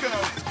Francisco.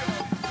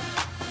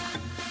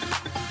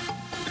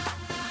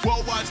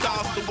 Worldwide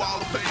styles of the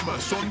wild and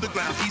famous.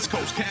 Underground, East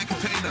Coast can't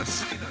contain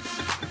us.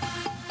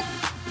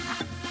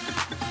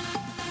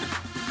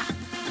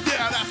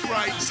 Yeah, that's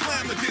right.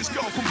 Slam the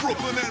disco from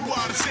Brooklyn,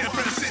 NY to San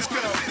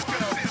Francisco.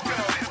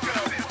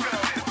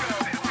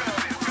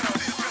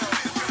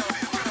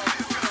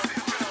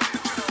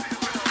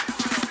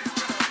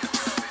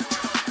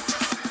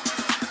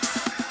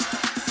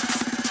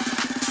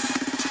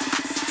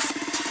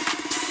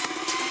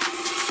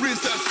 Rinse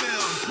that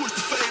sound, push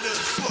the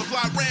faders. Plug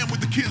like ram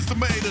with the kids that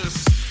made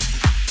us.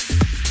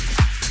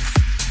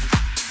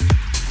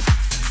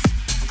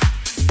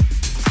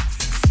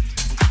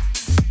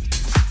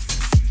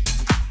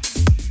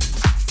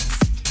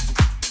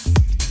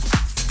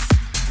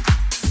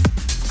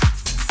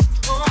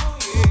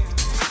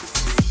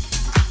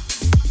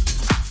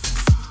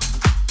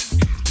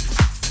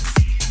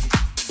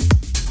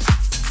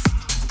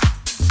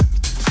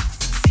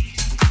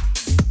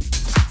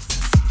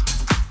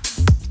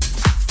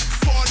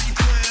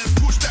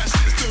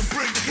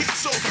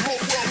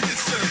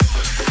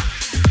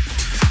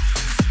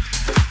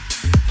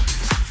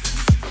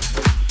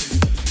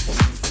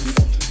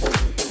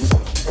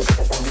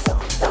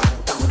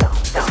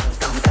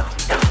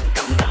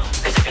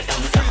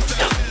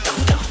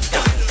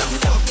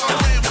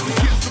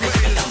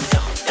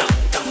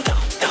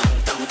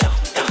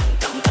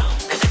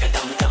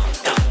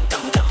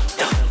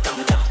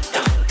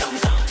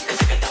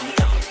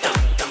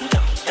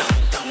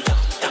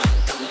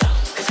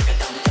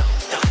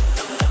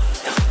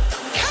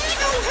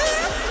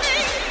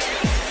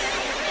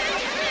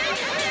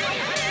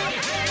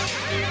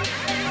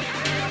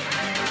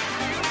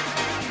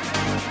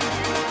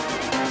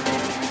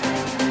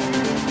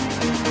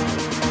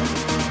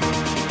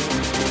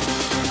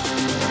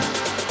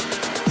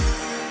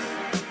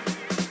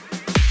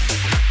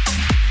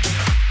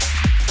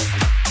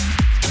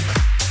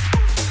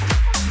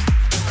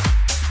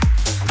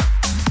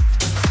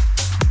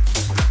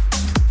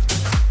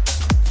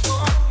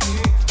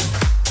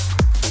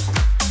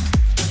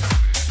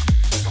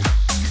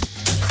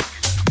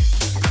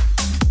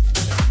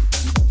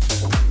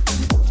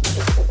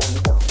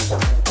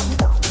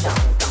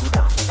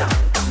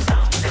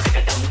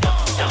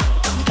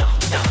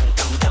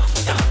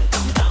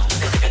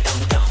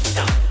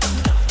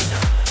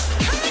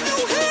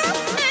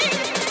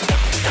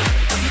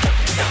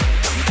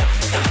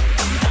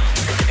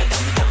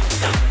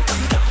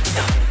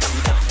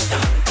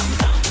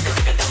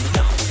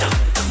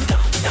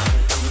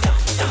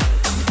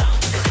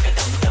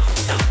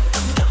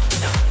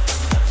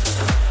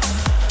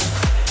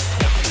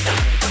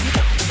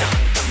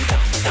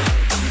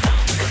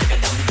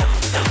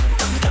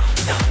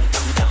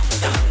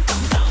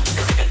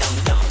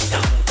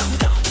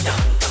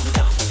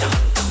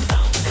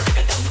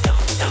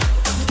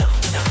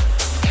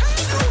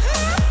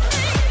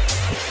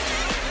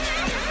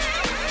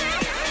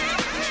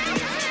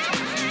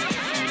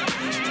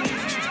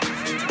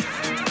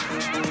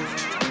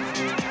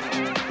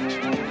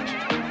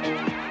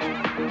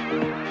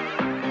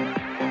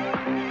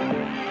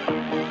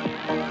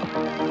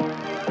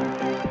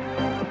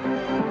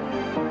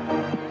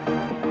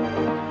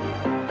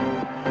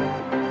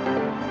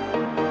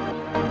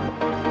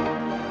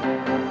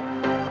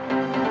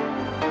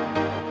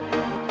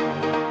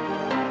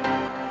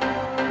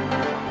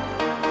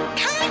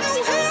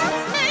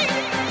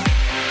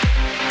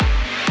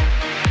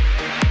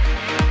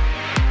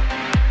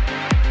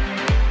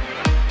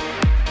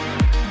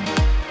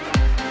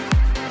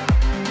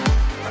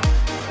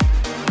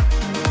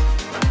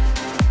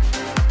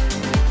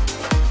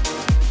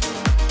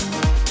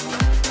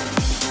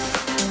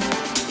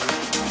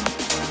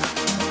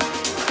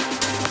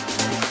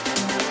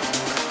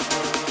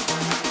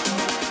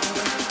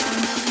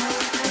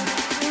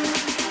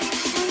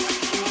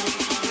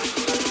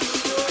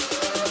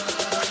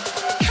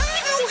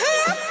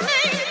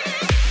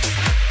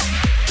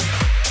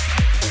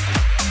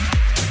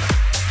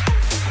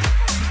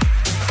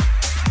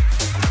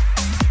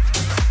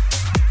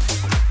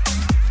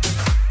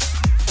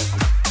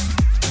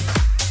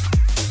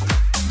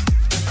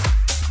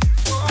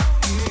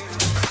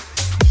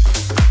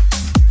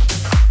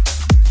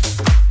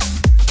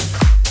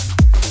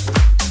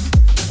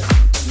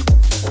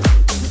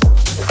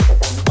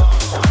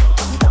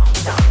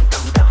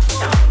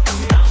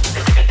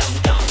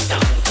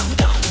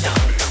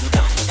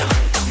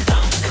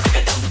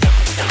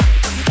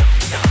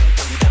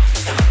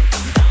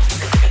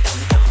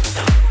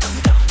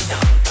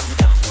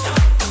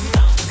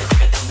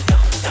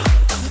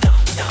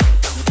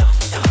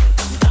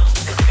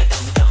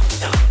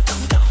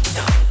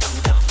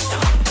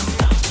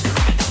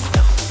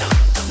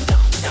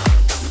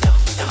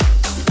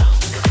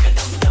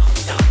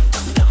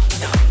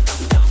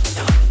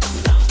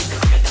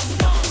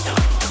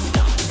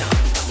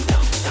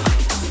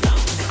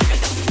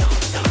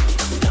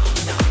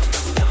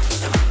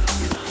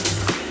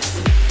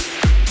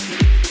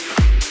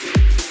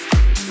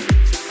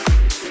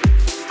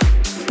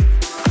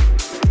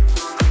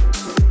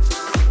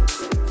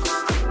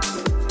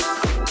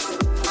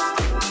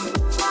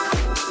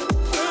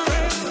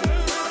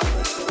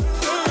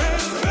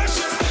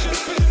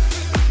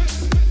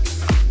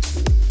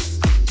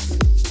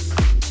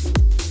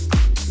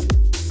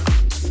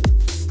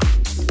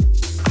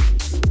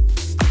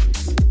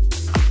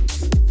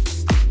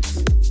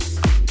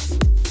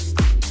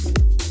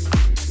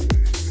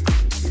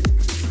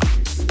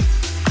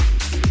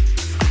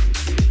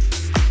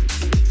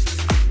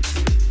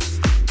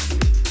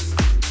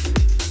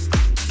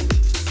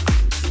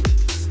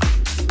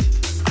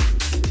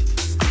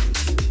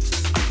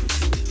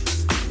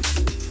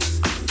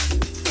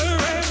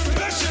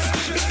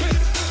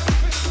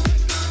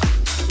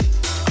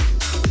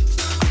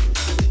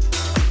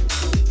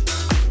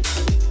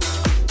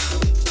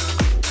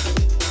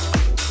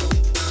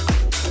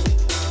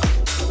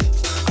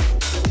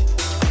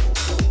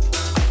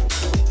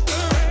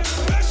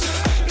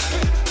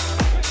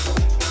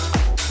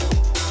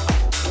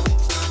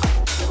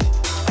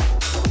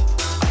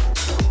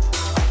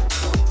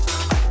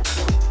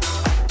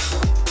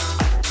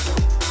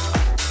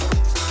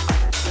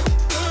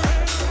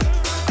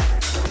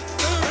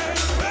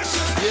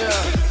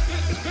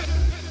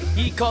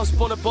 Coast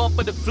on the bump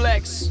of the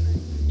flex.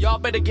 Y'all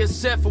better get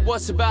set for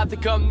what's about to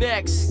come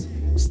next.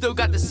 Still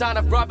got the sound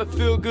of Robert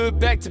Feelgood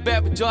back to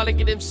back with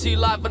Jollygood MC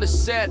live on the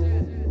set.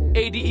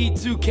 ADE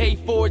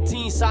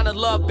 2K14, sign of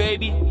love,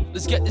 baby.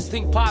 Let's get this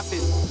thing poppin'.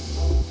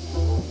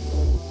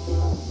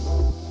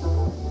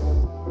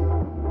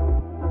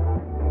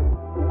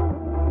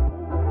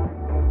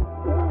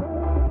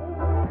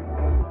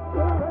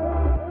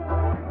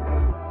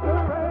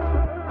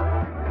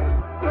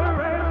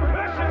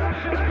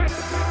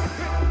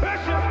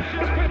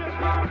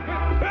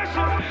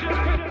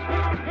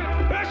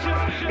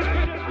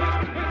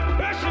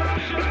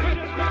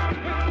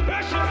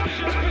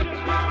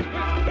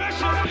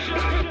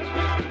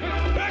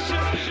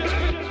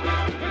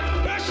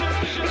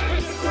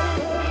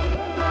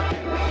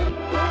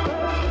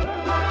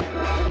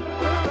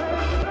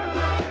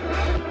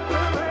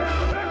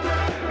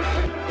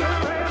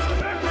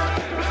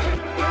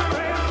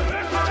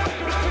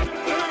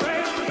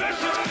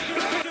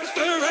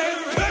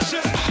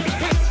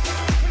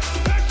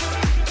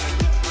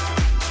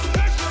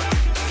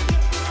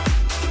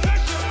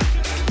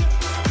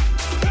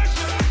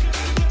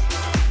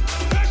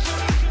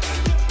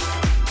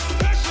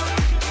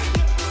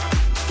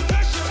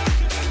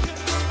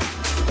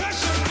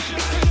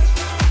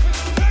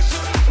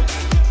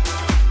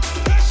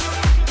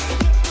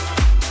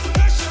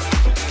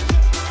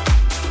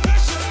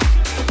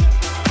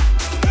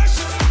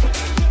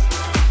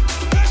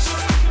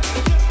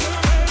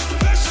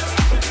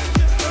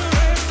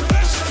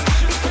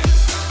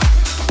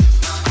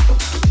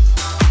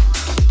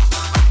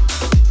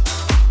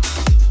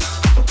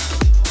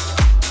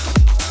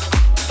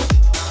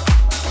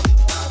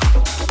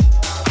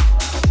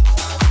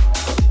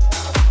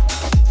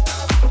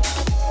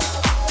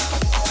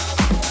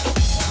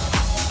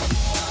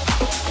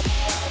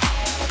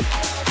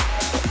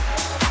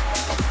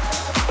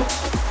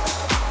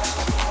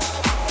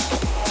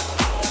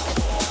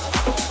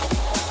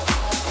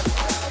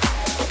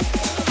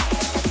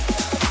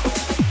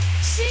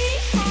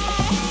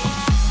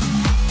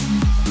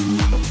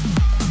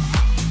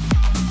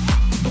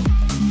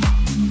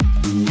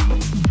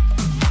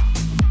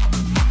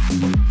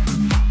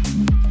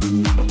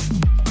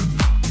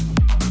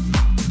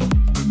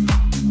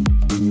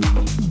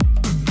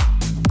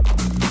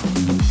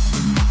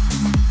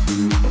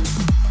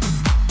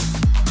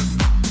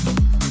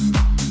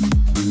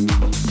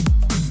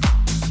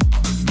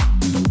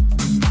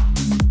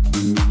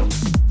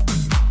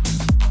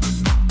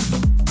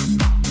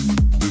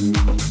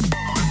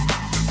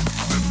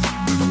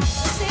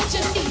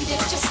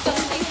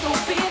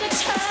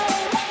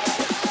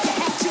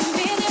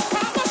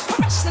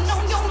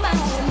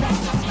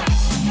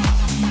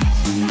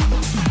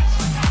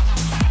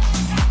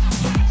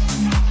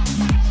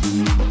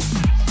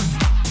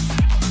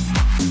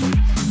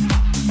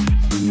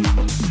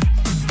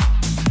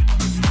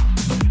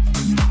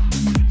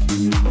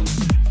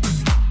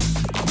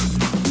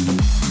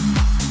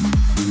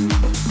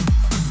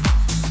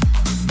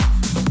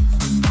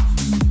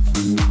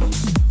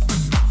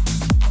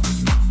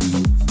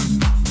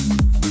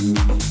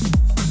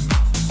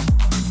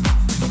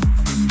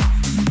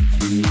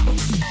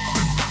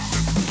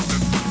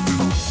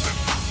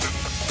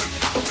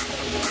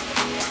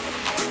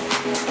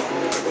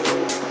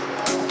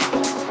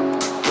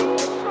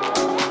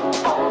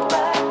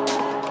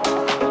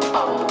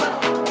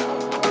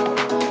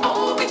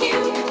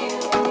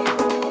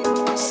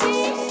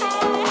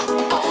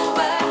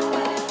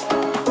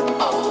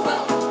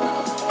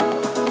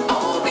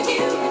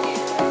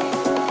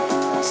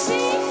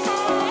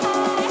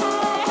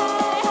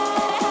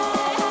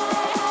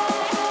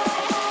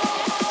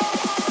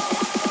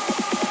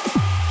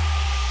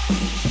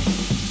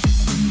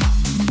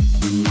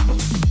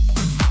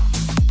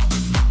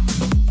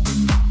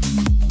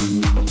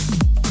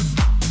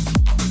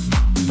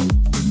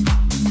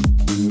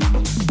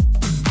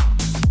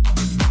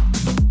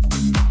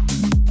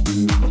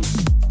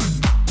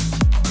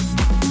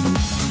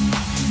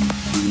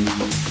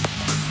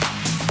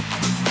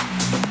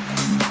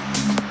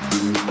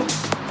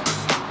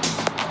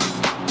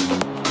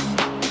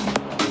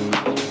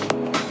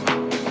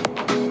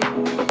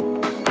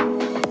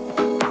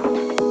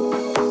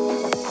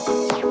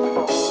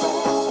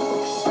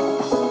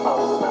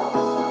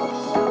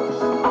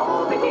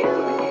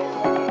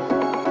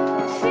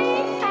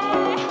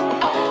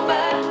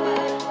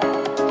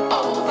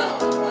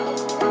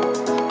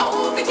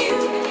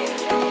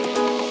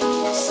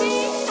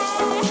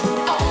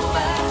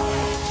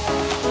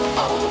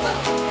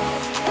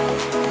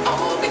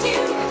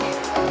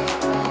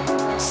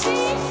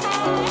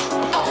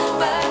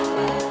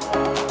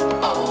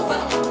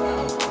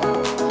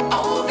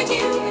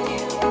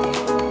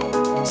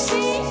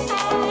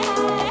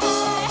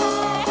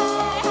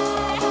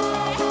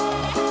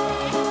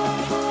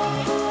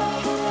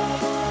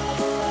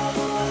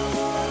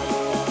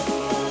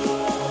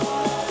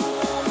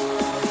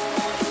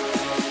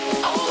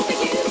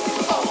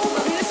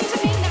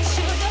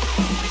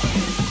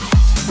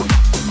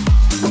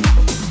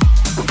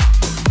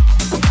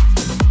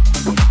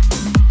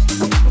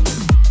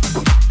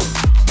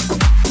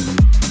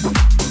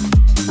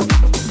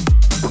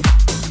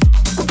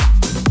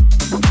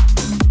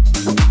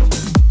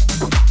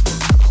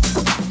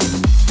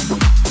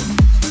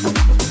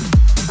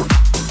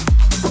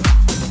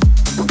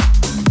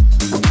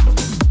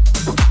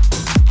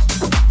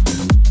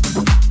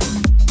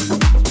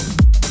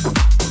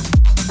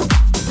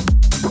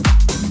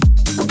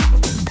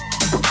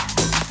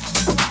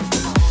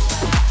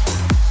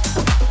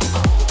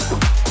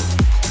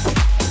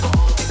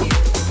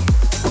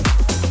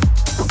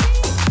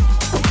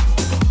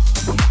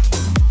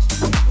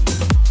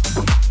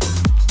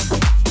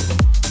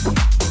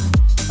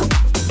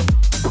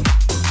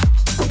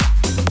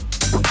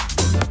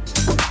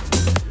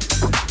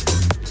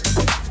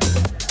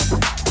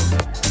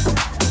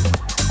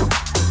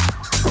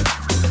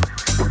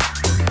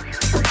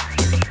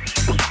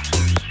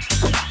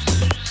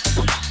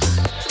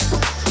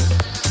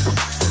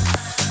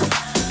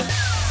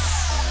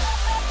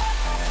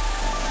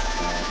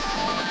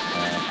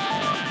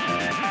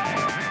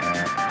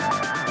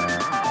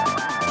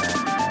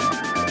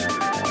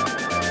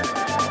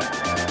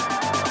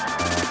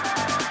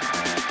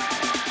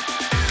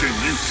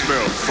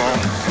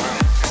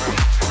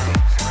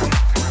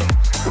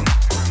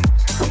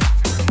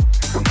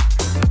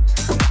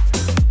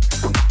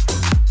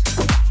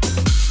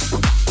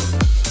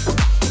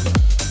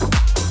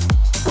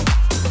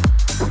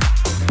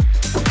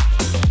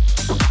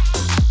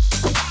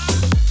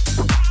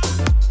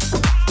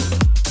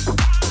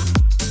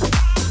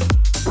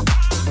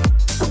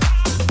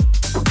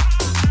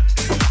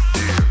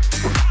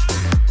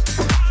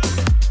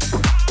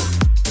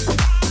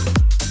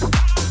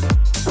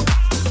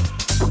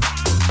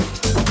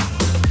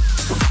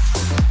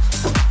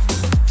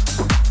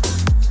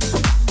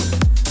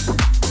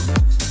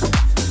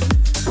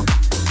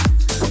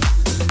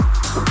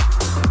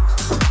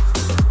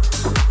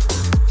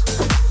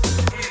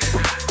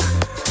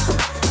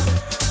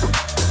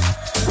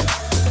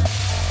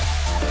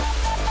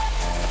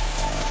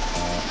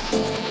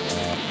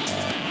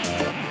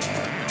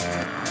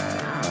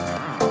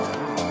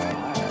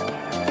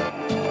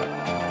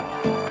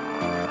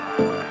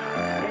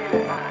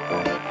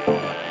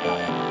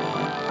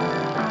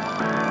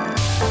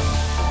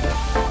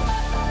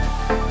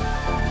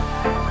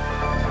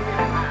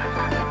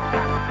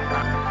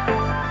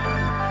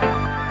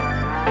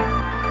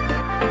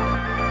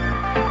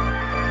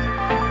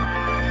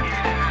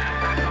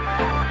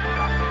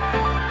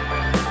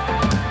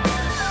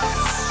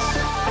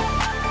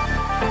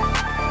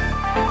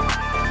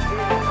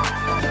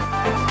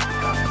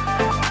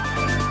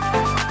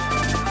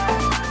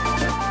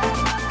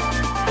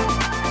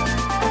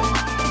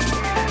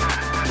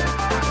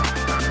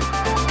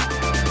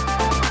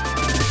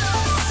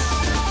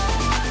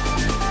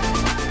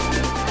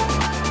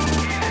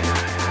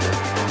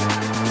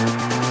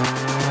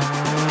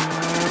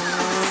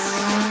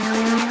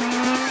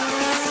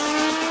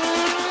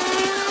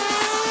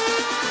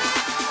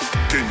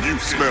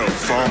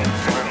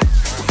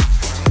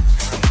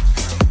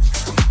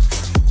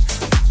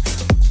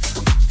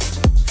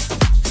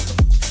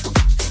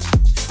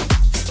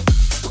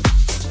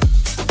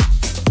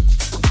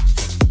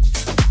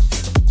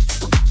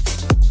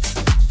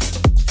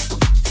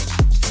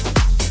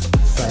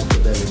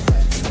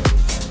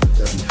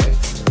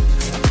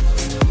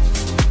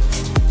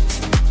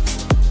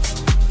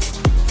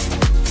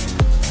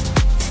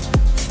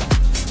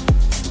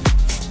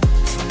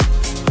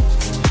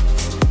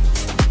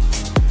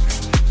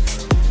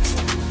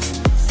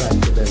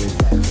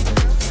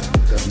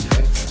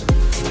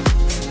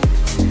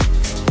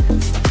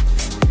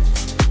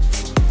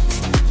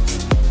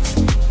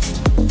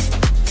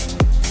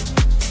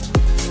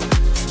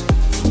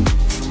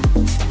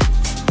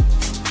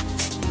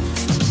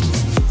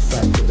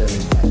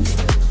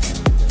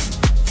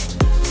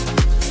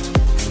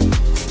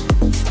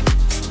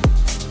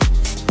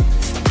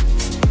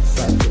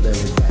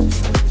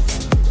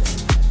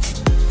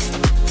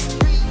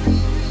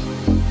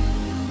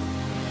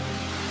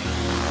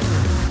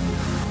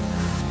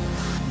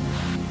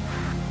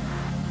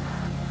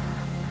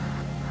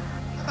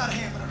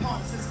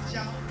 sisters,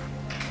 y'all.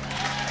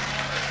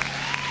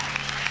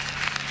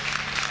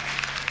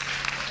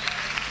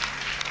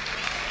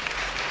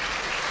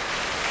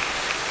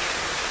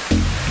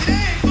 See, they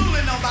ain't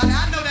fooling nobody. I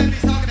know they be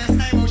talking that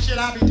same old shit I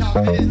be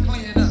talking. They just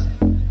clean it up.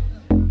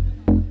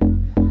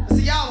 But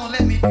see, y'all won't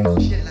let me do no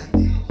shit like that.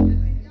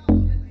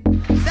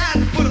 See, I have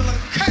to put a little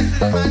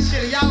curses in my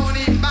shit and y'all won't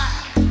even buy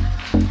it.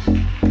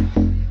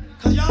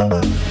 Cause y'all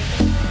know.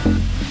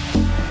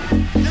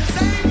 Them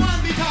same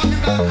ones be talking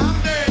about I'm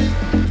dirty.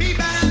 Be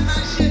buying my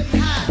shit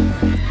and hide.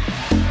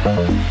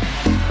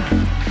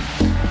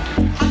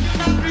 I do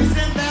not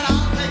resent that.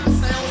 I'll take the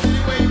sales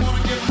any way you want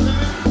to give them to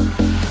me.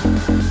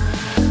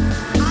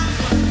 I'm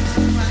gonna do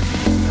something right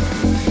here.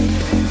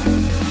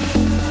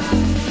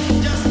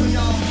 Just for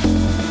y'all.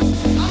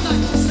 I'm not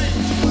gonna sing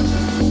too much.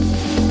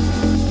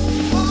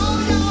 For all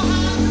y'all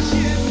hide the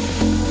shit,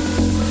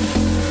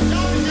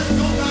 y'all can just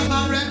go buy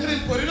my record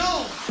and put it on.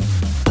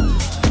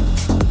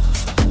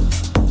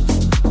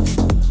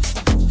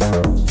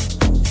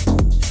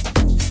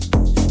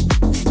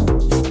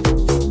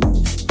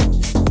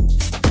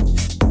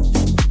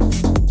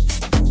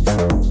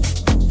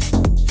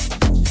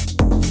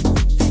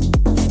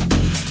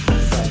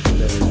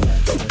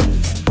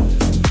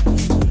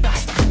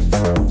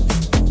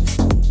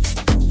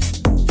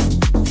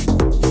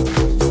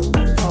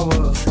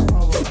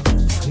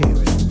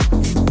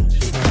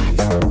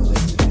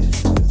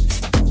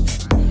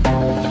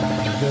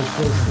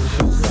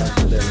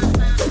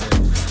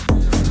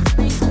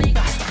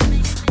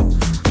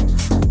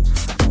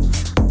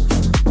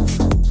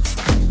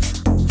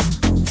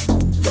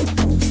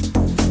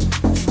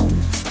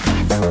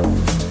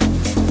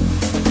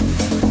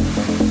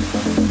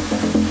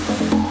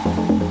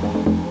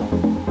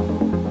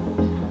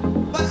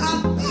 But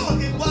I thought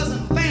it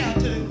wasn't fair to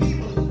the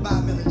people who buy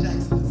Millie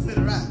Jackson to sit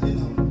around, you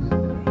know.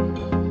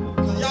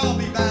 Cause y'all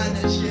be buying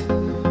that shit,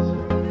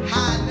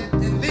 hiding it,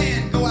 and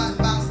then go out and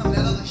buy some of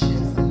that other shit,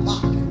 some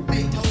Bach and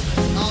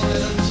Beethoven and all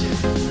that other shit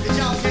that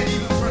y'all can't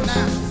even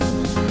pronounce.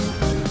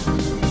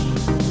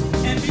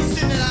 And be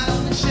sitting it out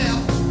on the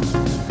shelf.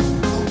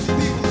 Hope the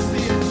people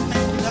see it and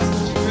think that's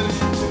what you really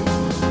into.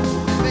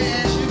 And they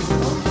ask you,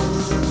 oh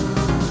yes,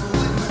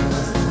 like my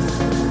cousins,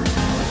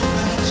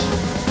 that shit.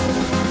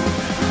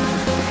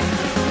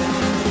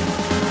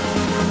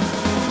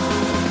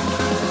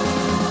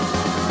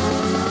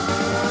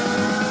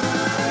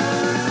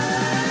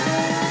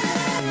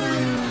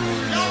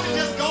 Y'all can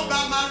just go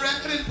buy my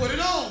record and put it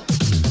on.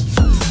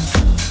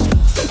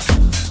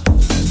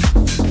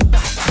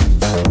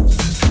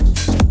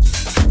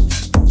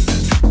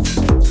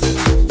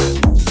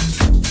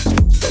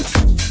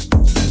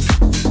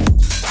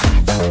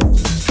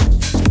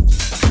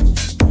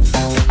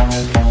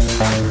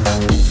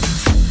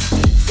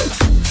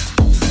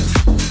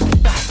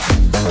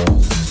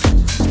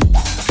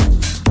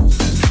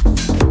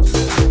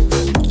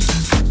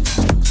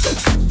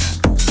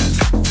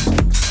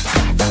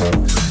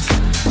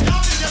 Y'all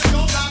can just go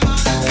buy my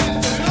record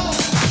and put it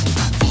on.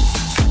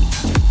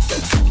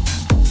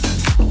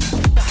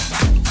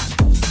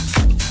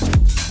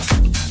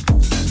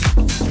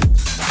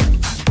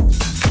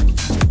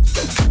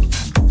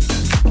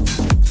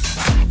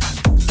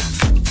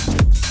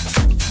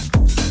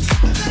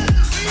 And there's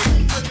a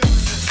reason for doing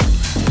this.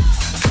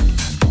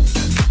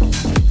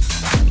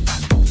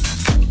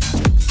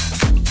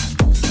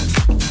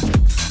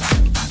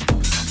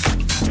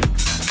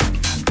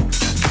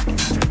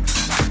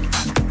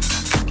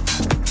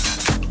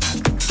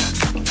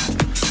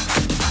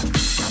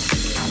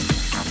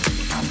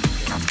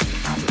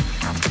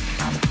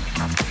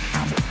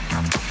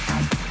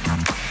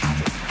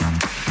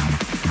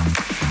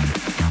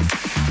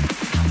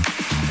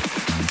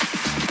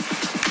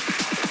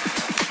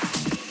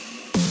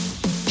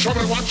 Show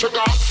me what you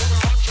got.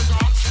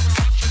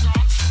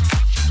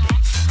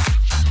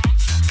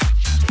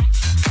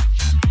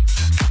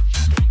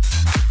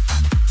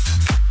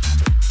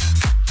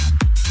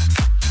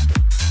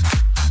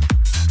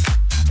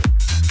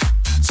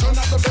 Turn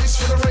up the bass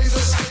for the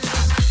razors.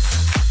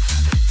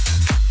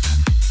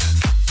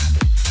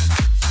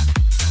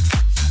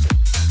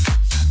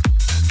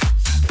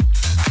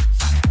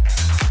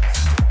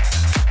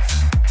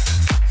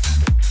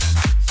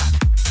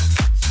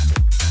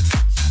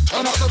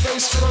 Turn up the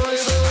bass for the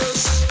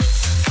razors.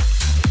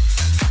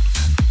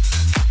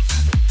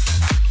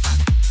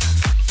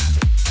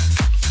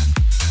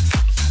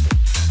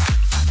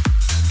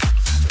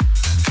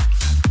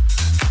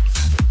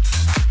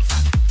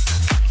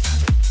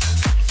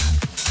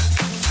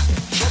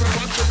 Show me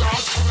what you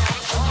got.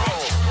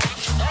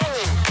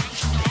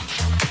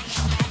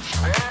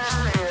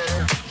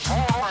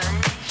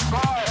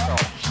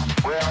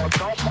 Well,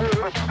 don't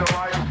move it till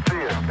I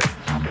see it.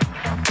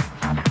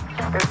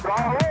 It's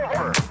all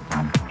over.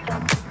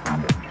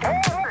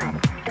 Holy!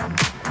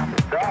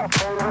 Don't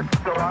move it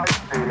till I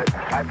see it.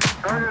 I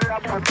stirred it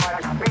up with my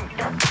feet.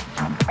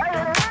 Hey,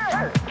 it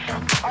is!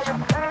 I can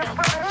see it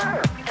from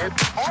here.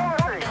 It's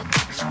holy!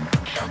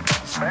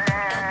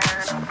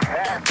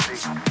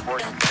 Fantastic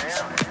work,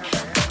 man.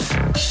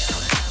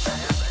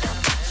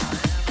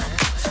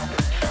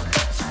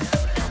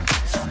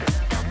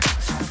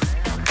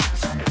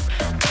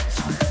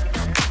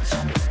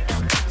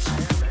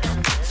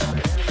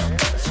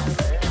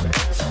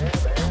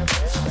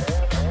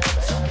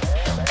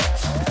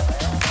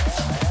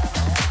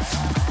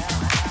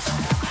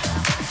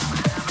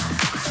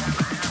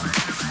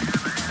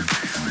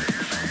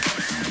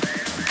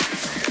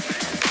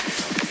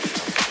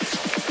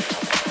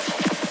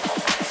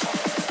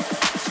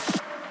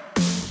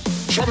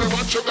 Show me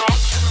what you got.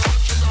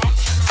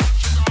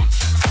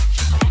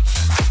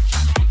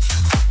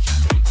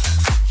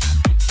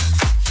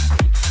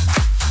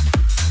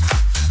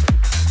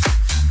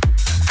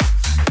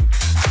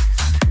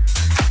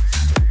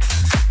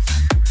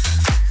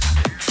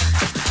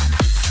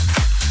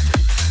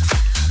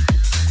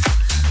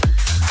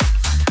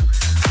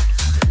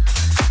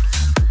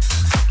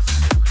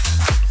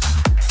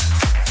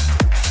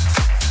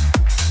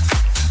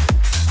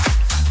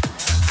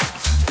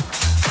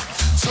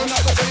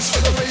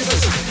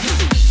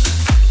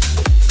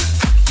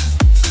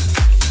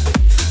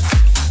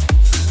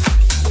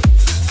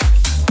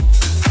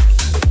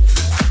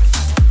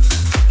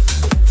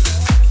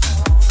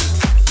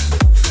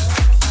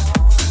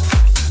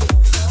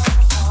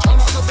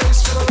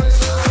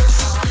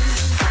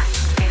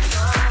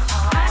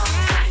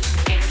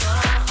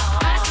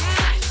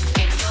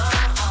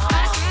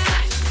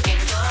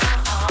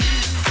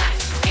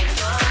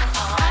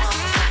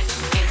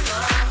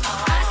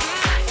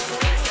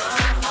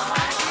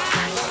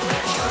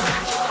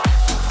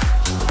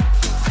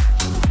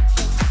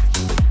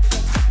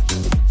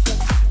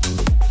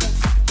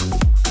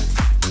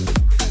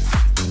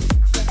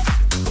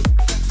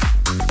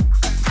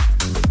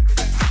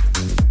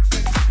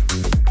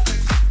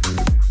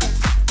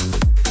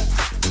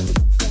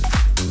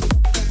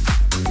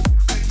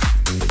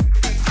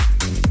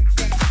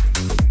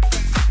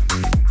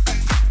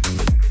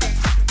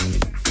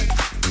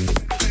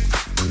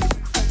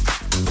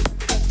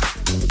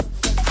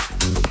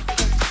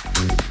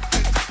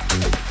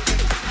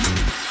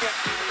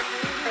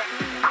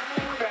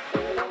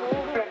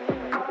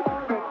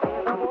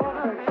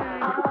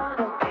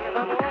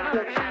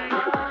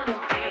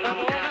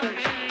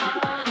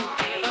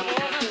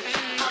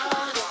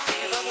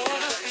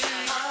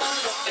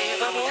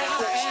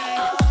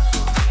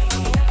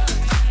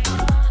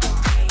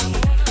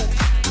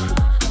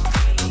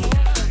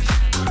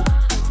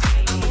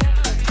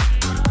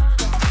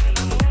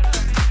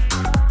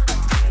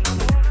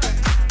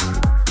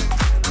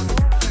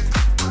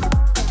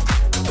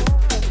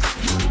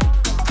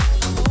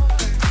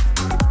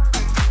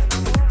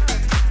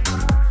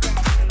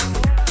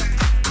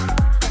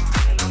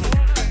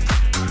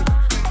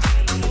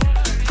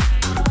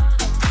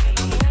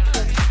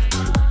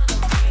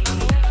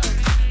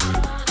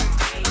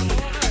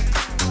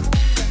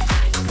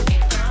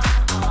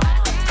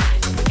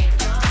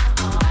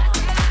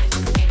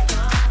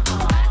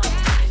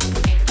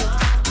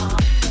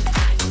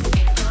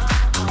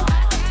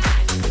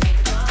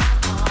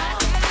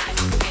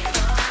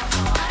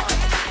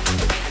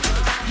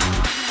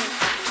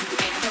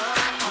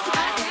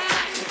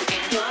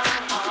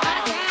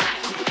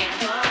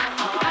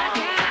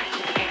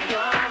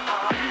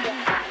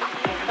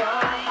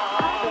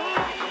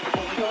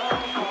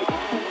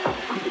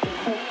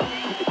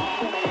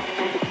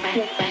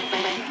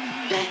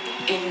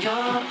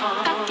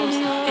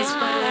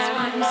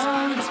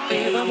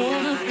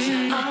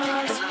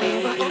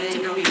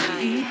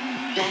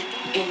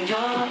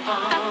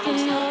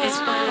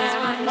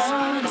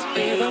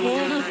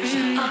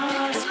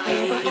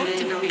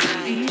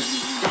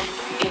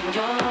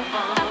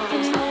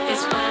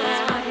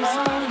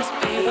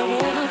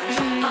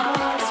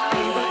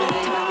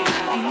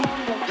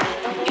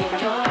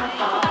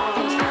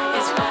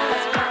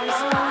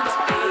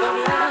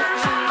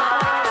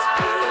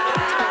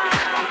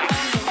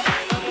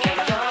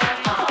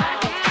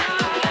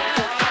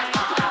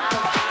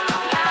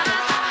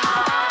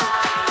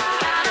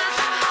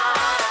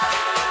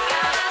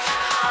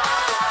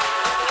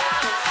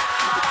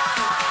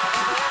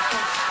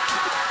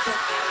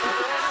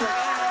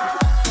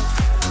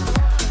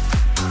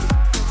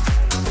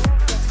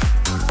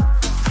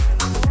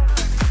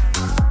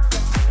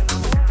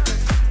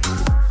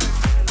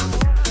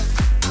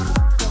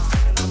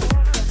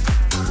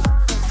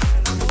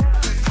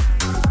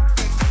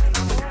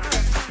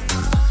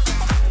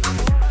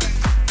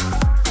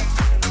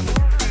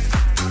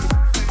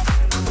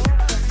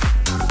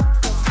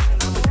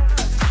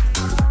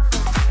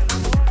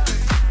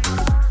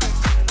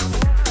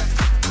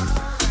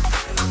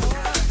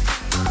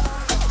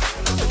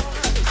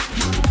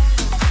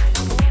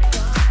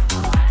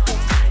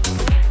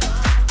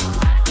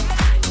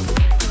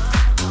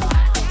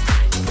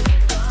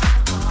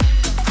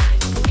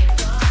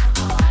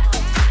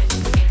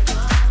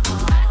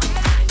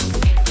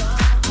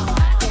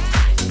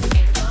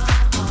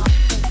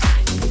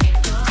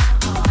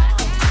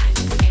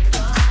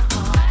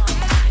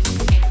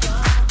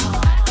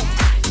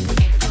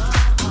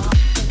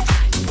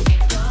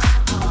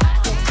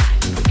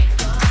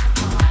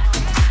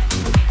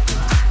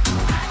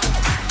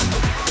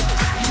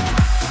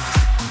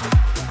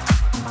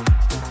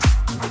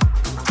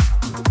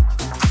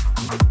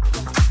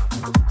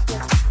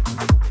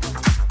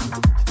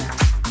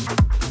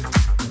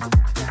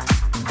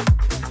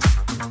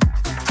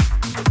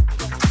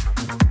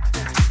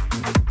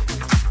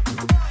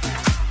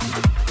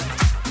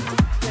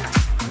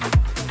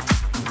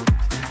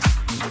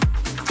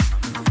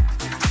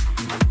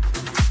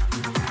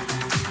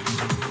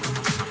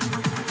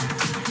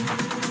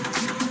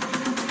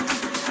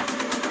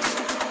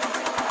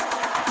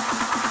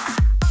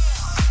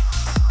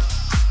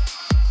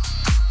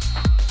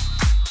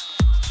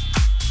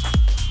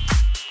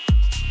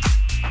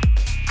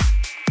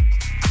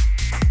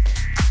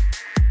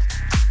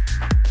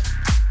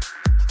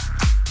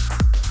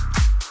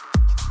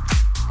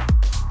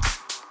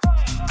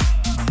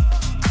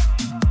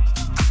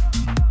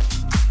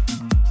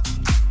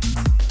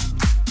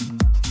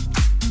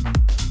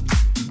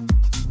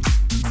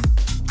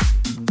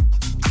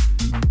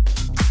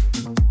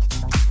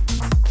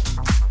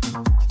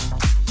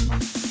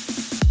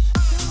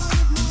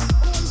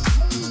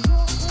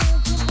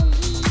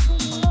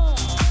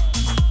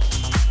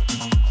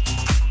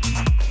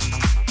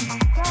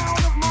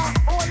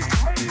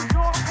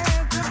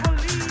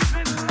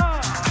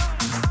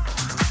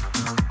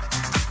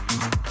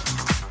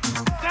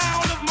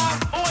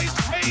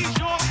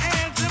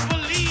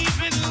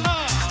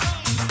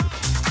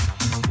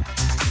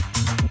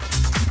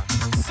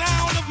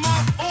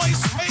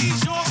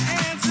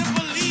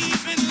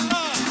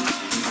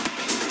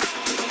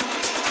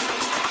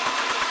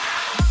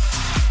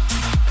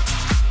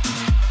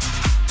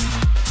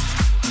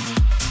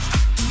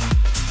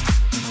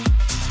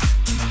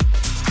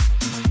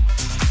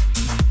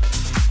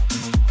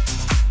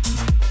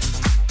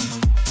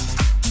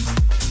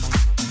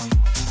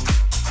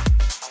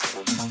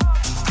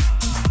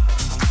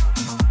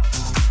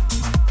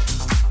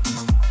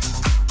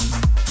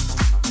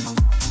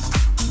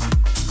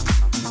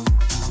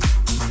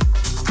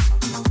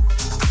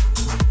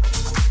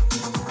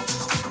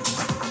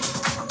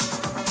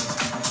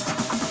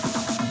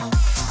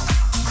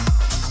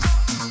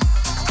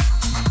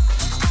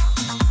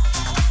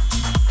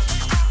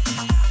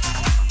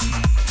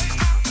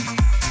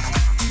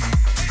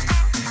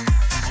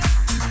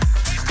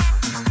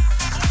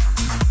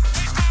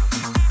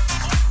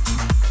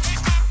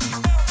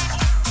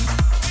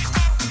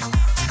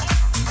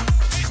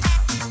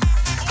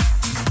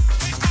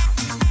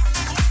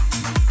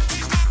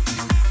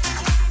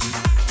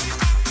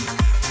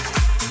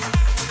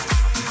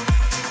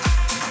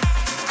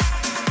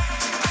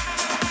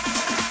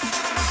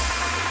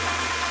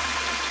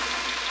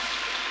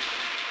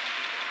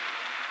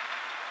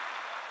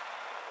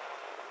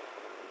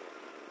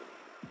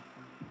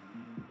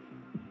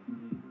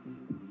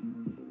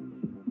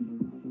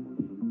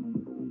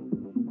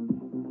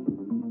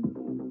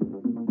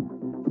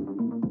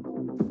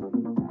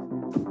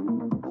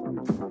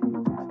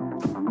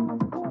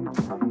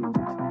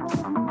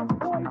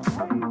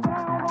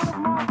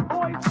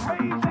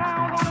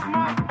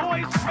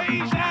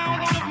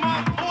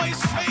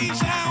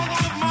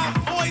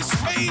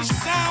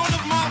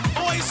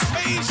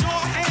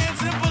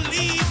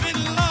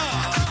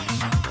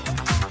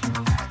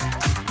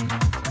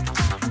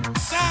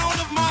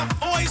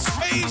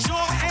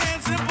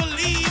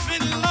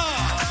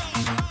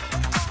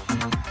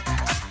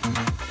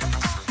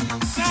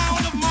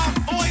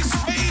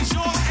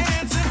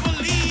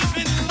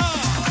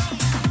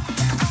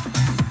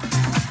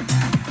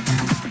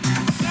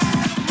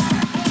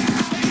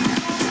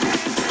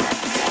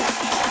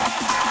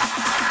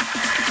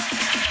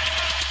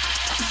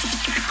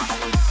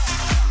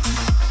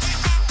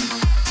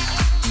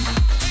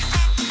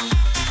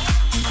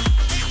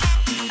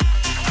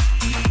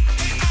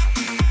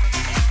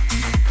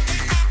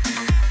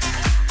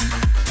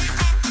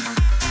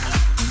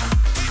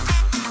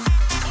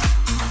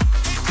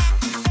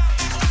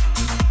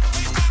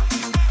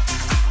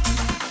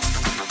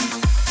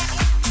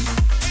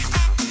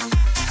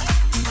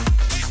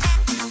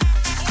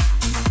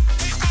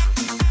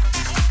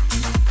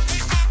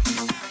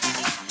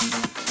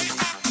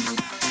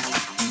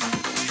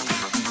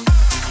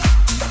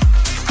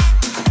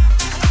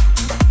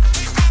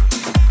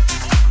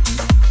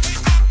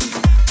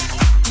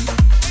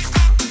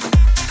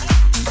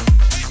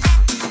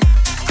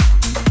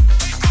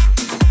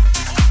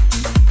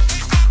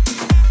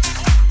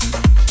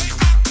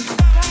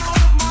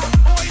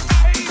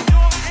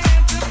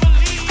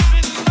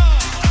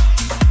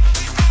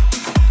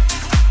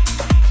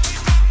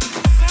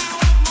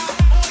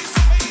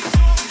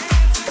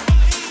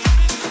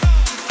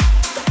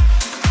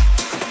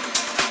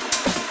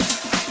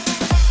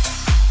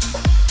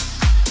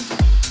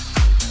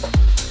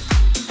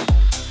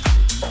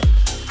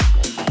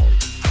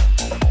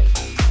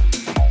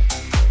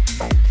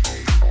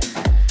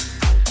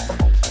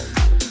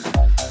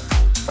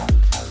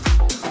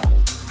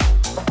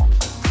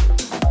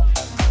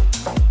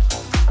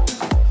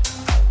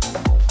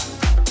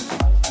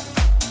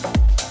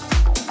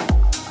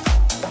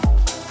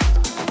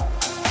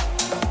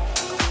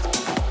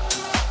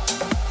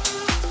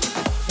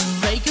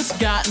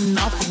 got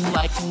nothing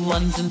like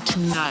London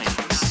tonight.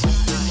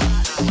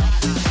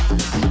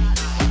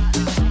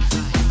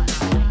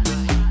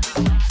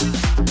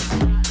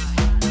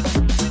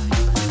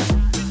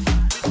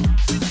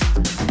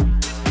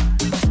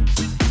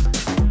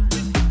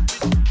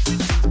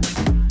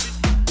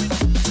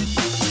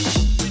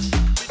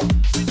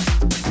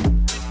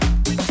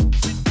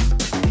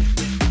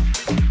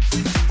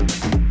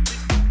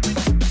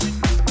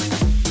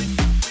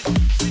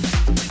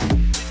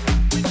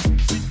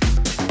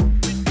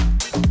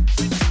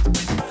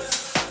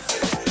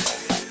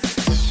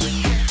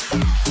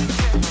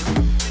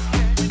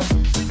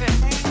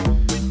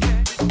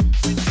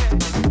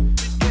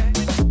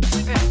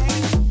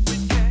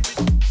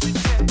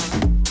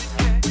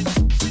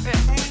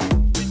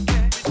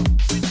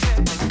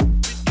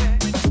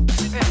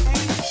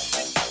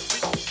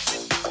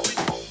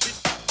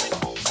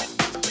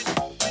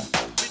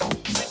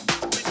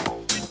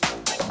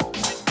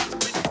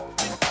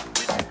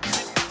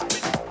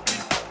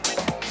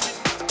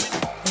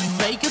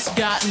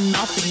 Got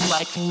nothing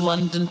like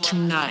London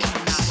tonight.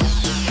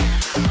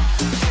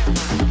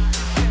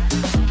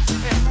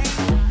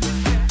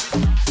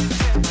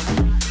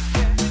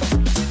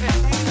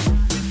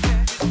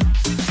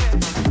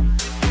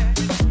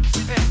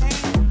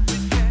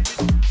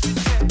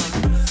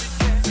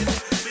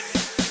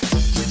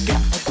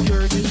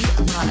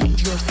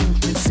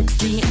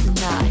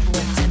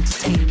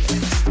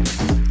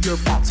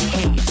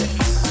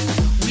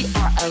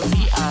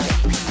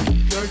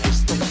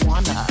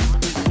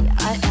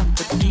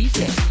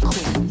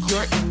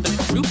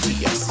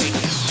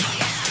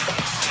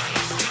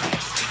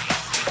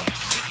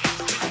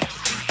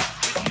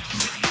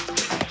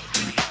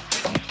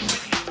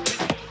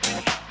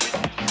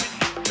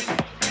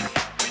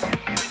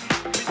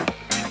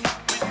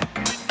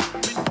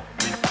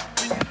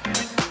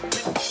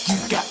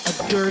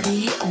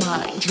 Dirty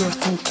mind, you're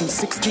thinking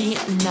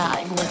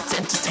 69, let's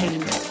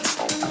entertain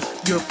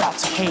it. You're about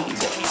to hate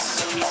it.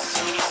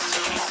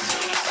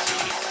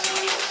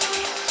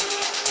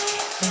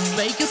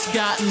 Vegas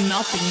got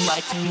nothing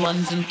like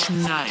London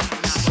tonight.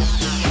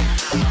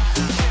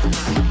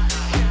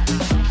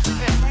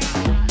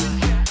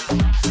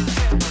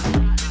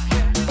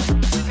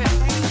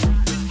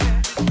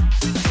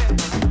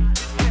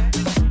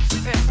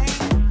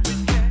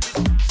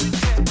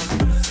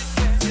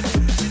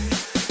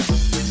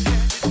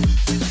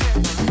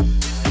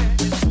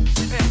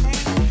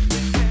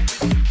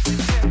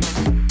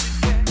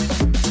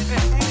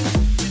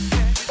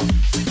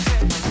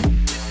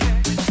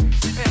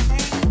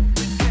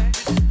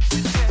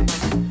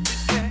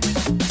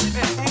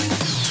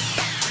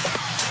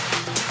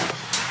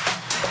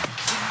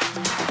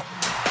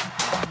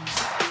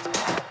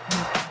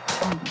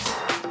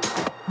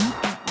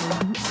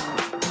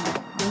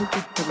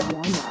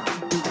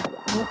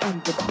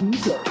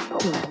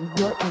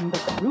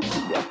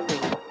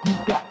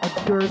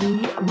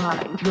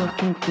 You're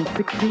thinking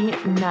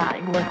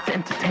 69, let's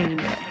entertain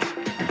it.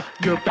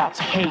 You're about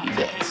to hate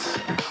it.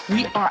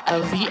 We are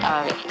a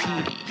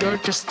VIP, you're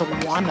just the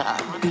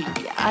wannabe.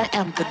 I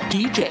am the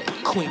DJ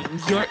queen,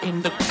 you're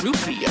in the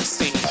groupie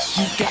scene.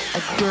 You got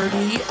a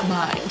dirty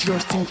mind, you're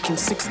thinking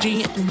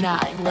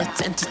 69,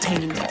 let's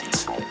entertain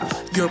it.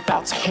 You're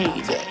about to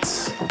hate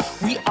it.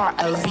 We are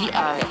a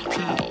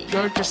VIP,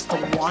 you're just the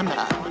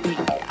wannabe.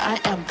 I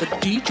am the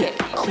DJ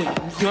queen,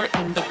 you're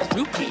in the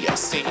groupie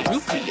scene.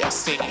 Groupie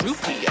scene,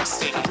 groupie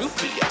scene,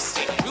 groupie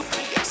scene,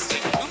 groupie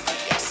scene,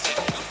 groupie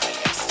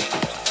scene.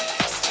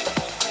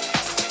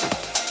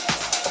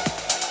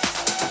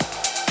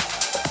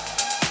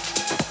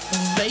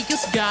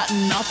 Vegas got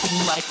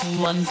nothing like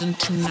London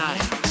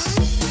tonight.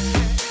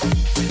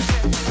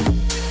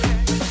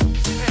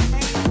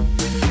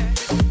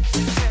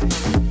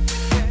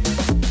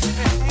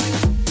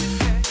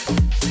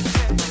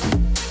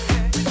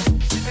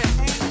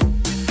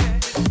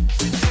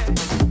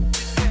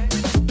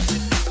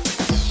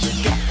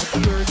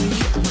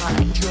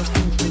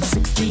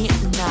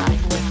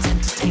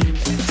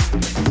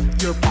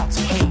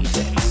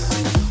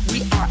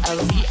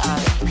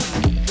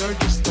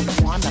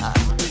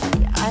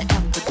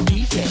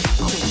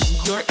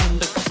 You're in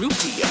the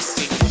groupie.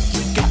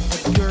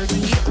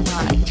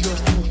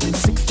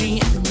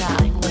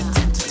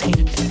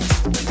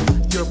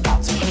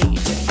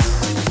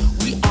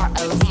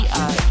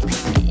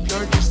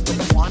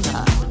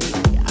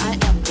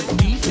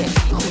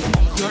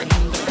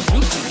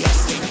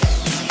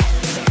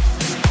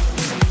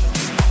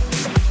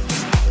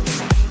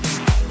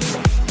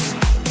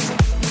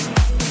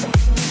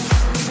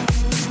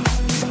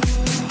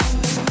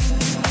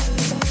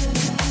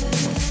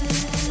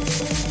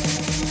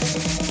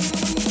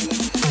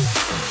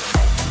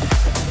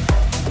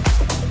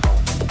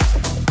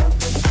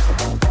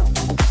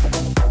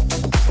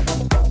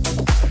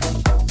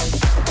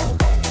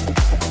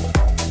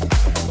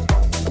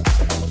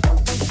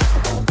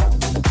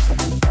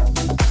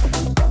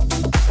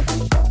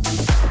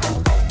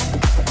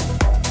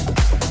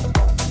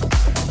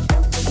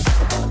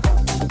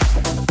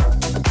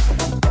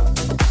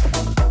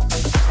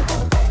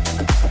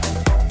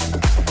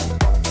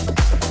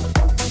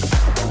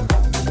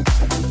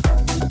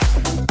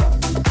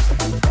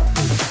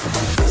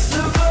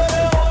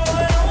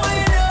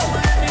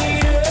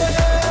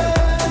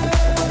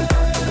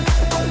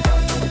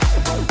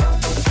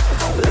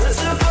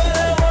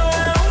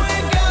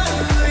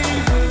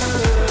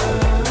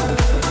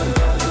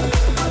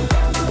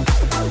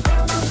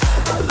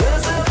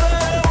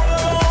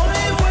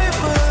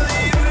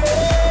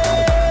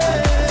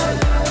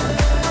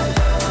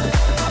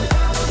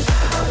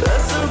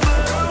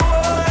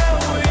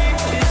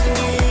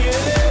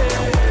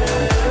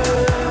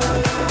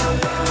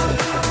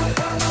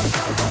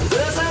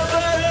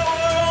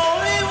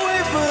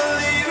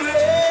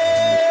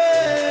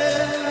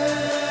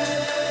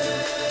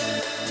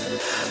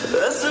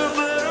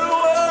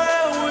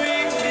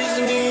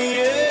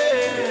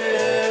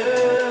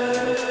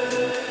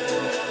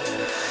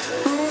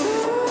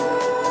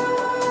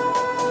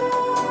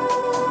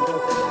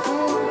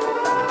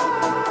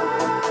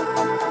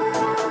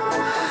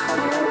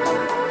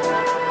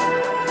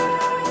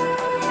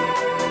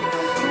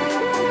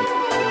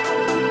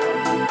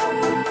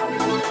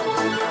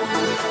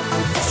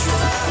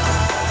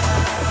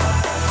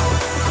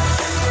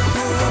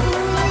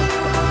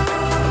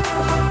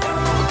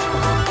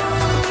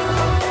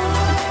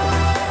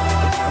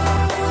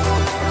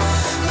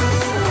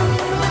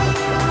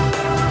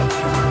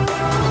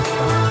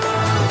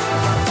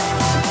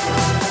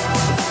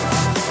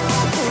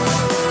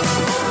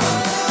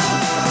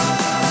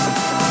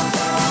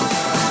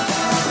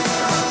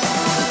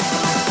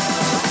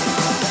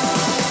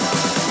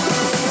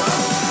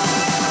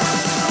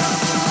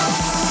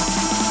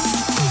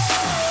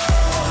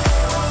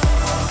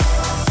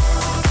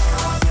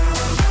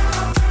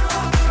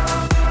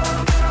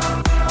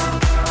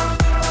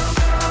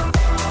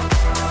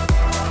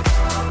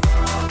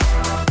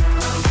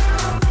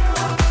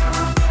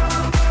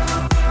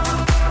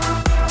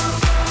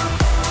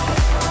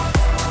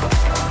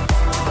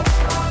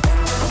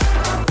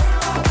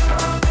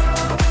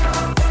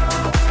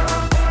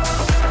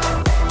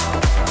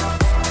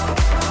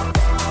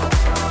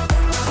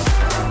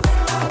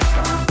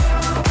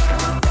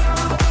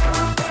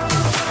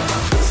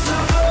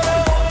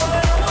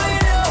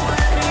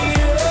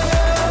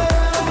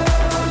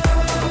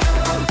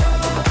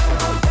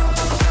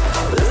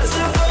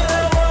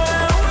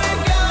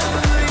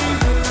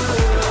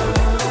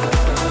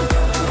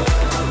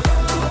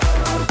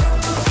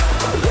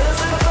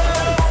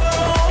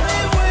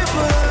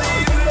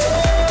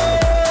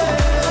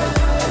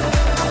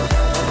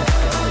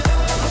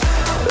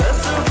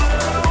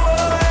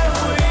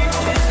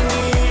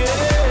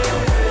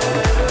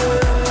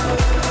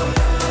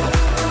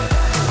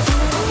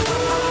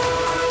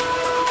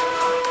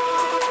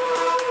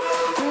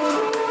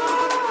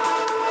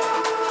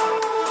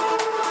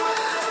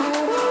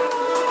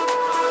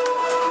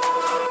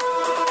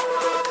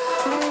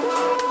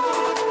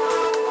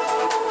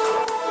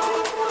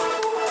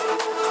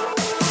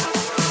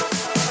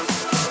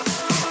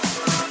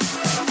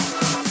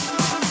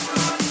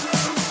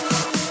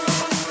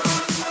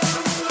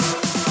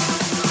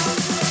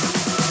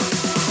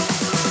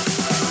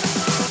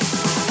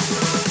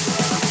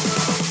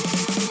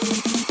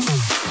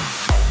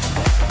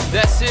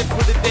 That's it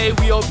for the day.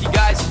 We hope you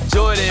guys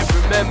enjoyed it.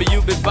 Remember,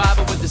 you've been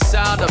vibing with the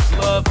sound of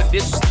love, and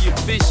this was the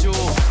official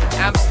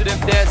Amsterdam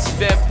Dance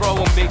Event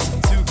Promo Mix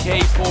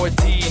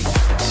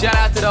 2K14. Shout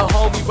out to the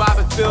homie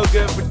Robert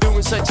Feelgood for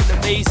doing such an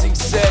amazing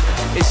set.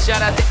 And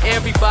shout out to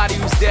everybody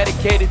who's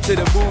dedicated to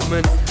the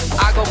movement.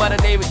 I go by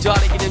the name of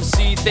Jollygood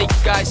MC. Thank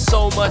you guys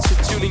so much for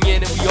tuning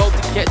in, and we hope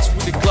to catch you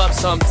in the club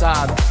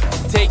sometime.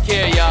 Take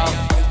care,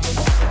 y'all.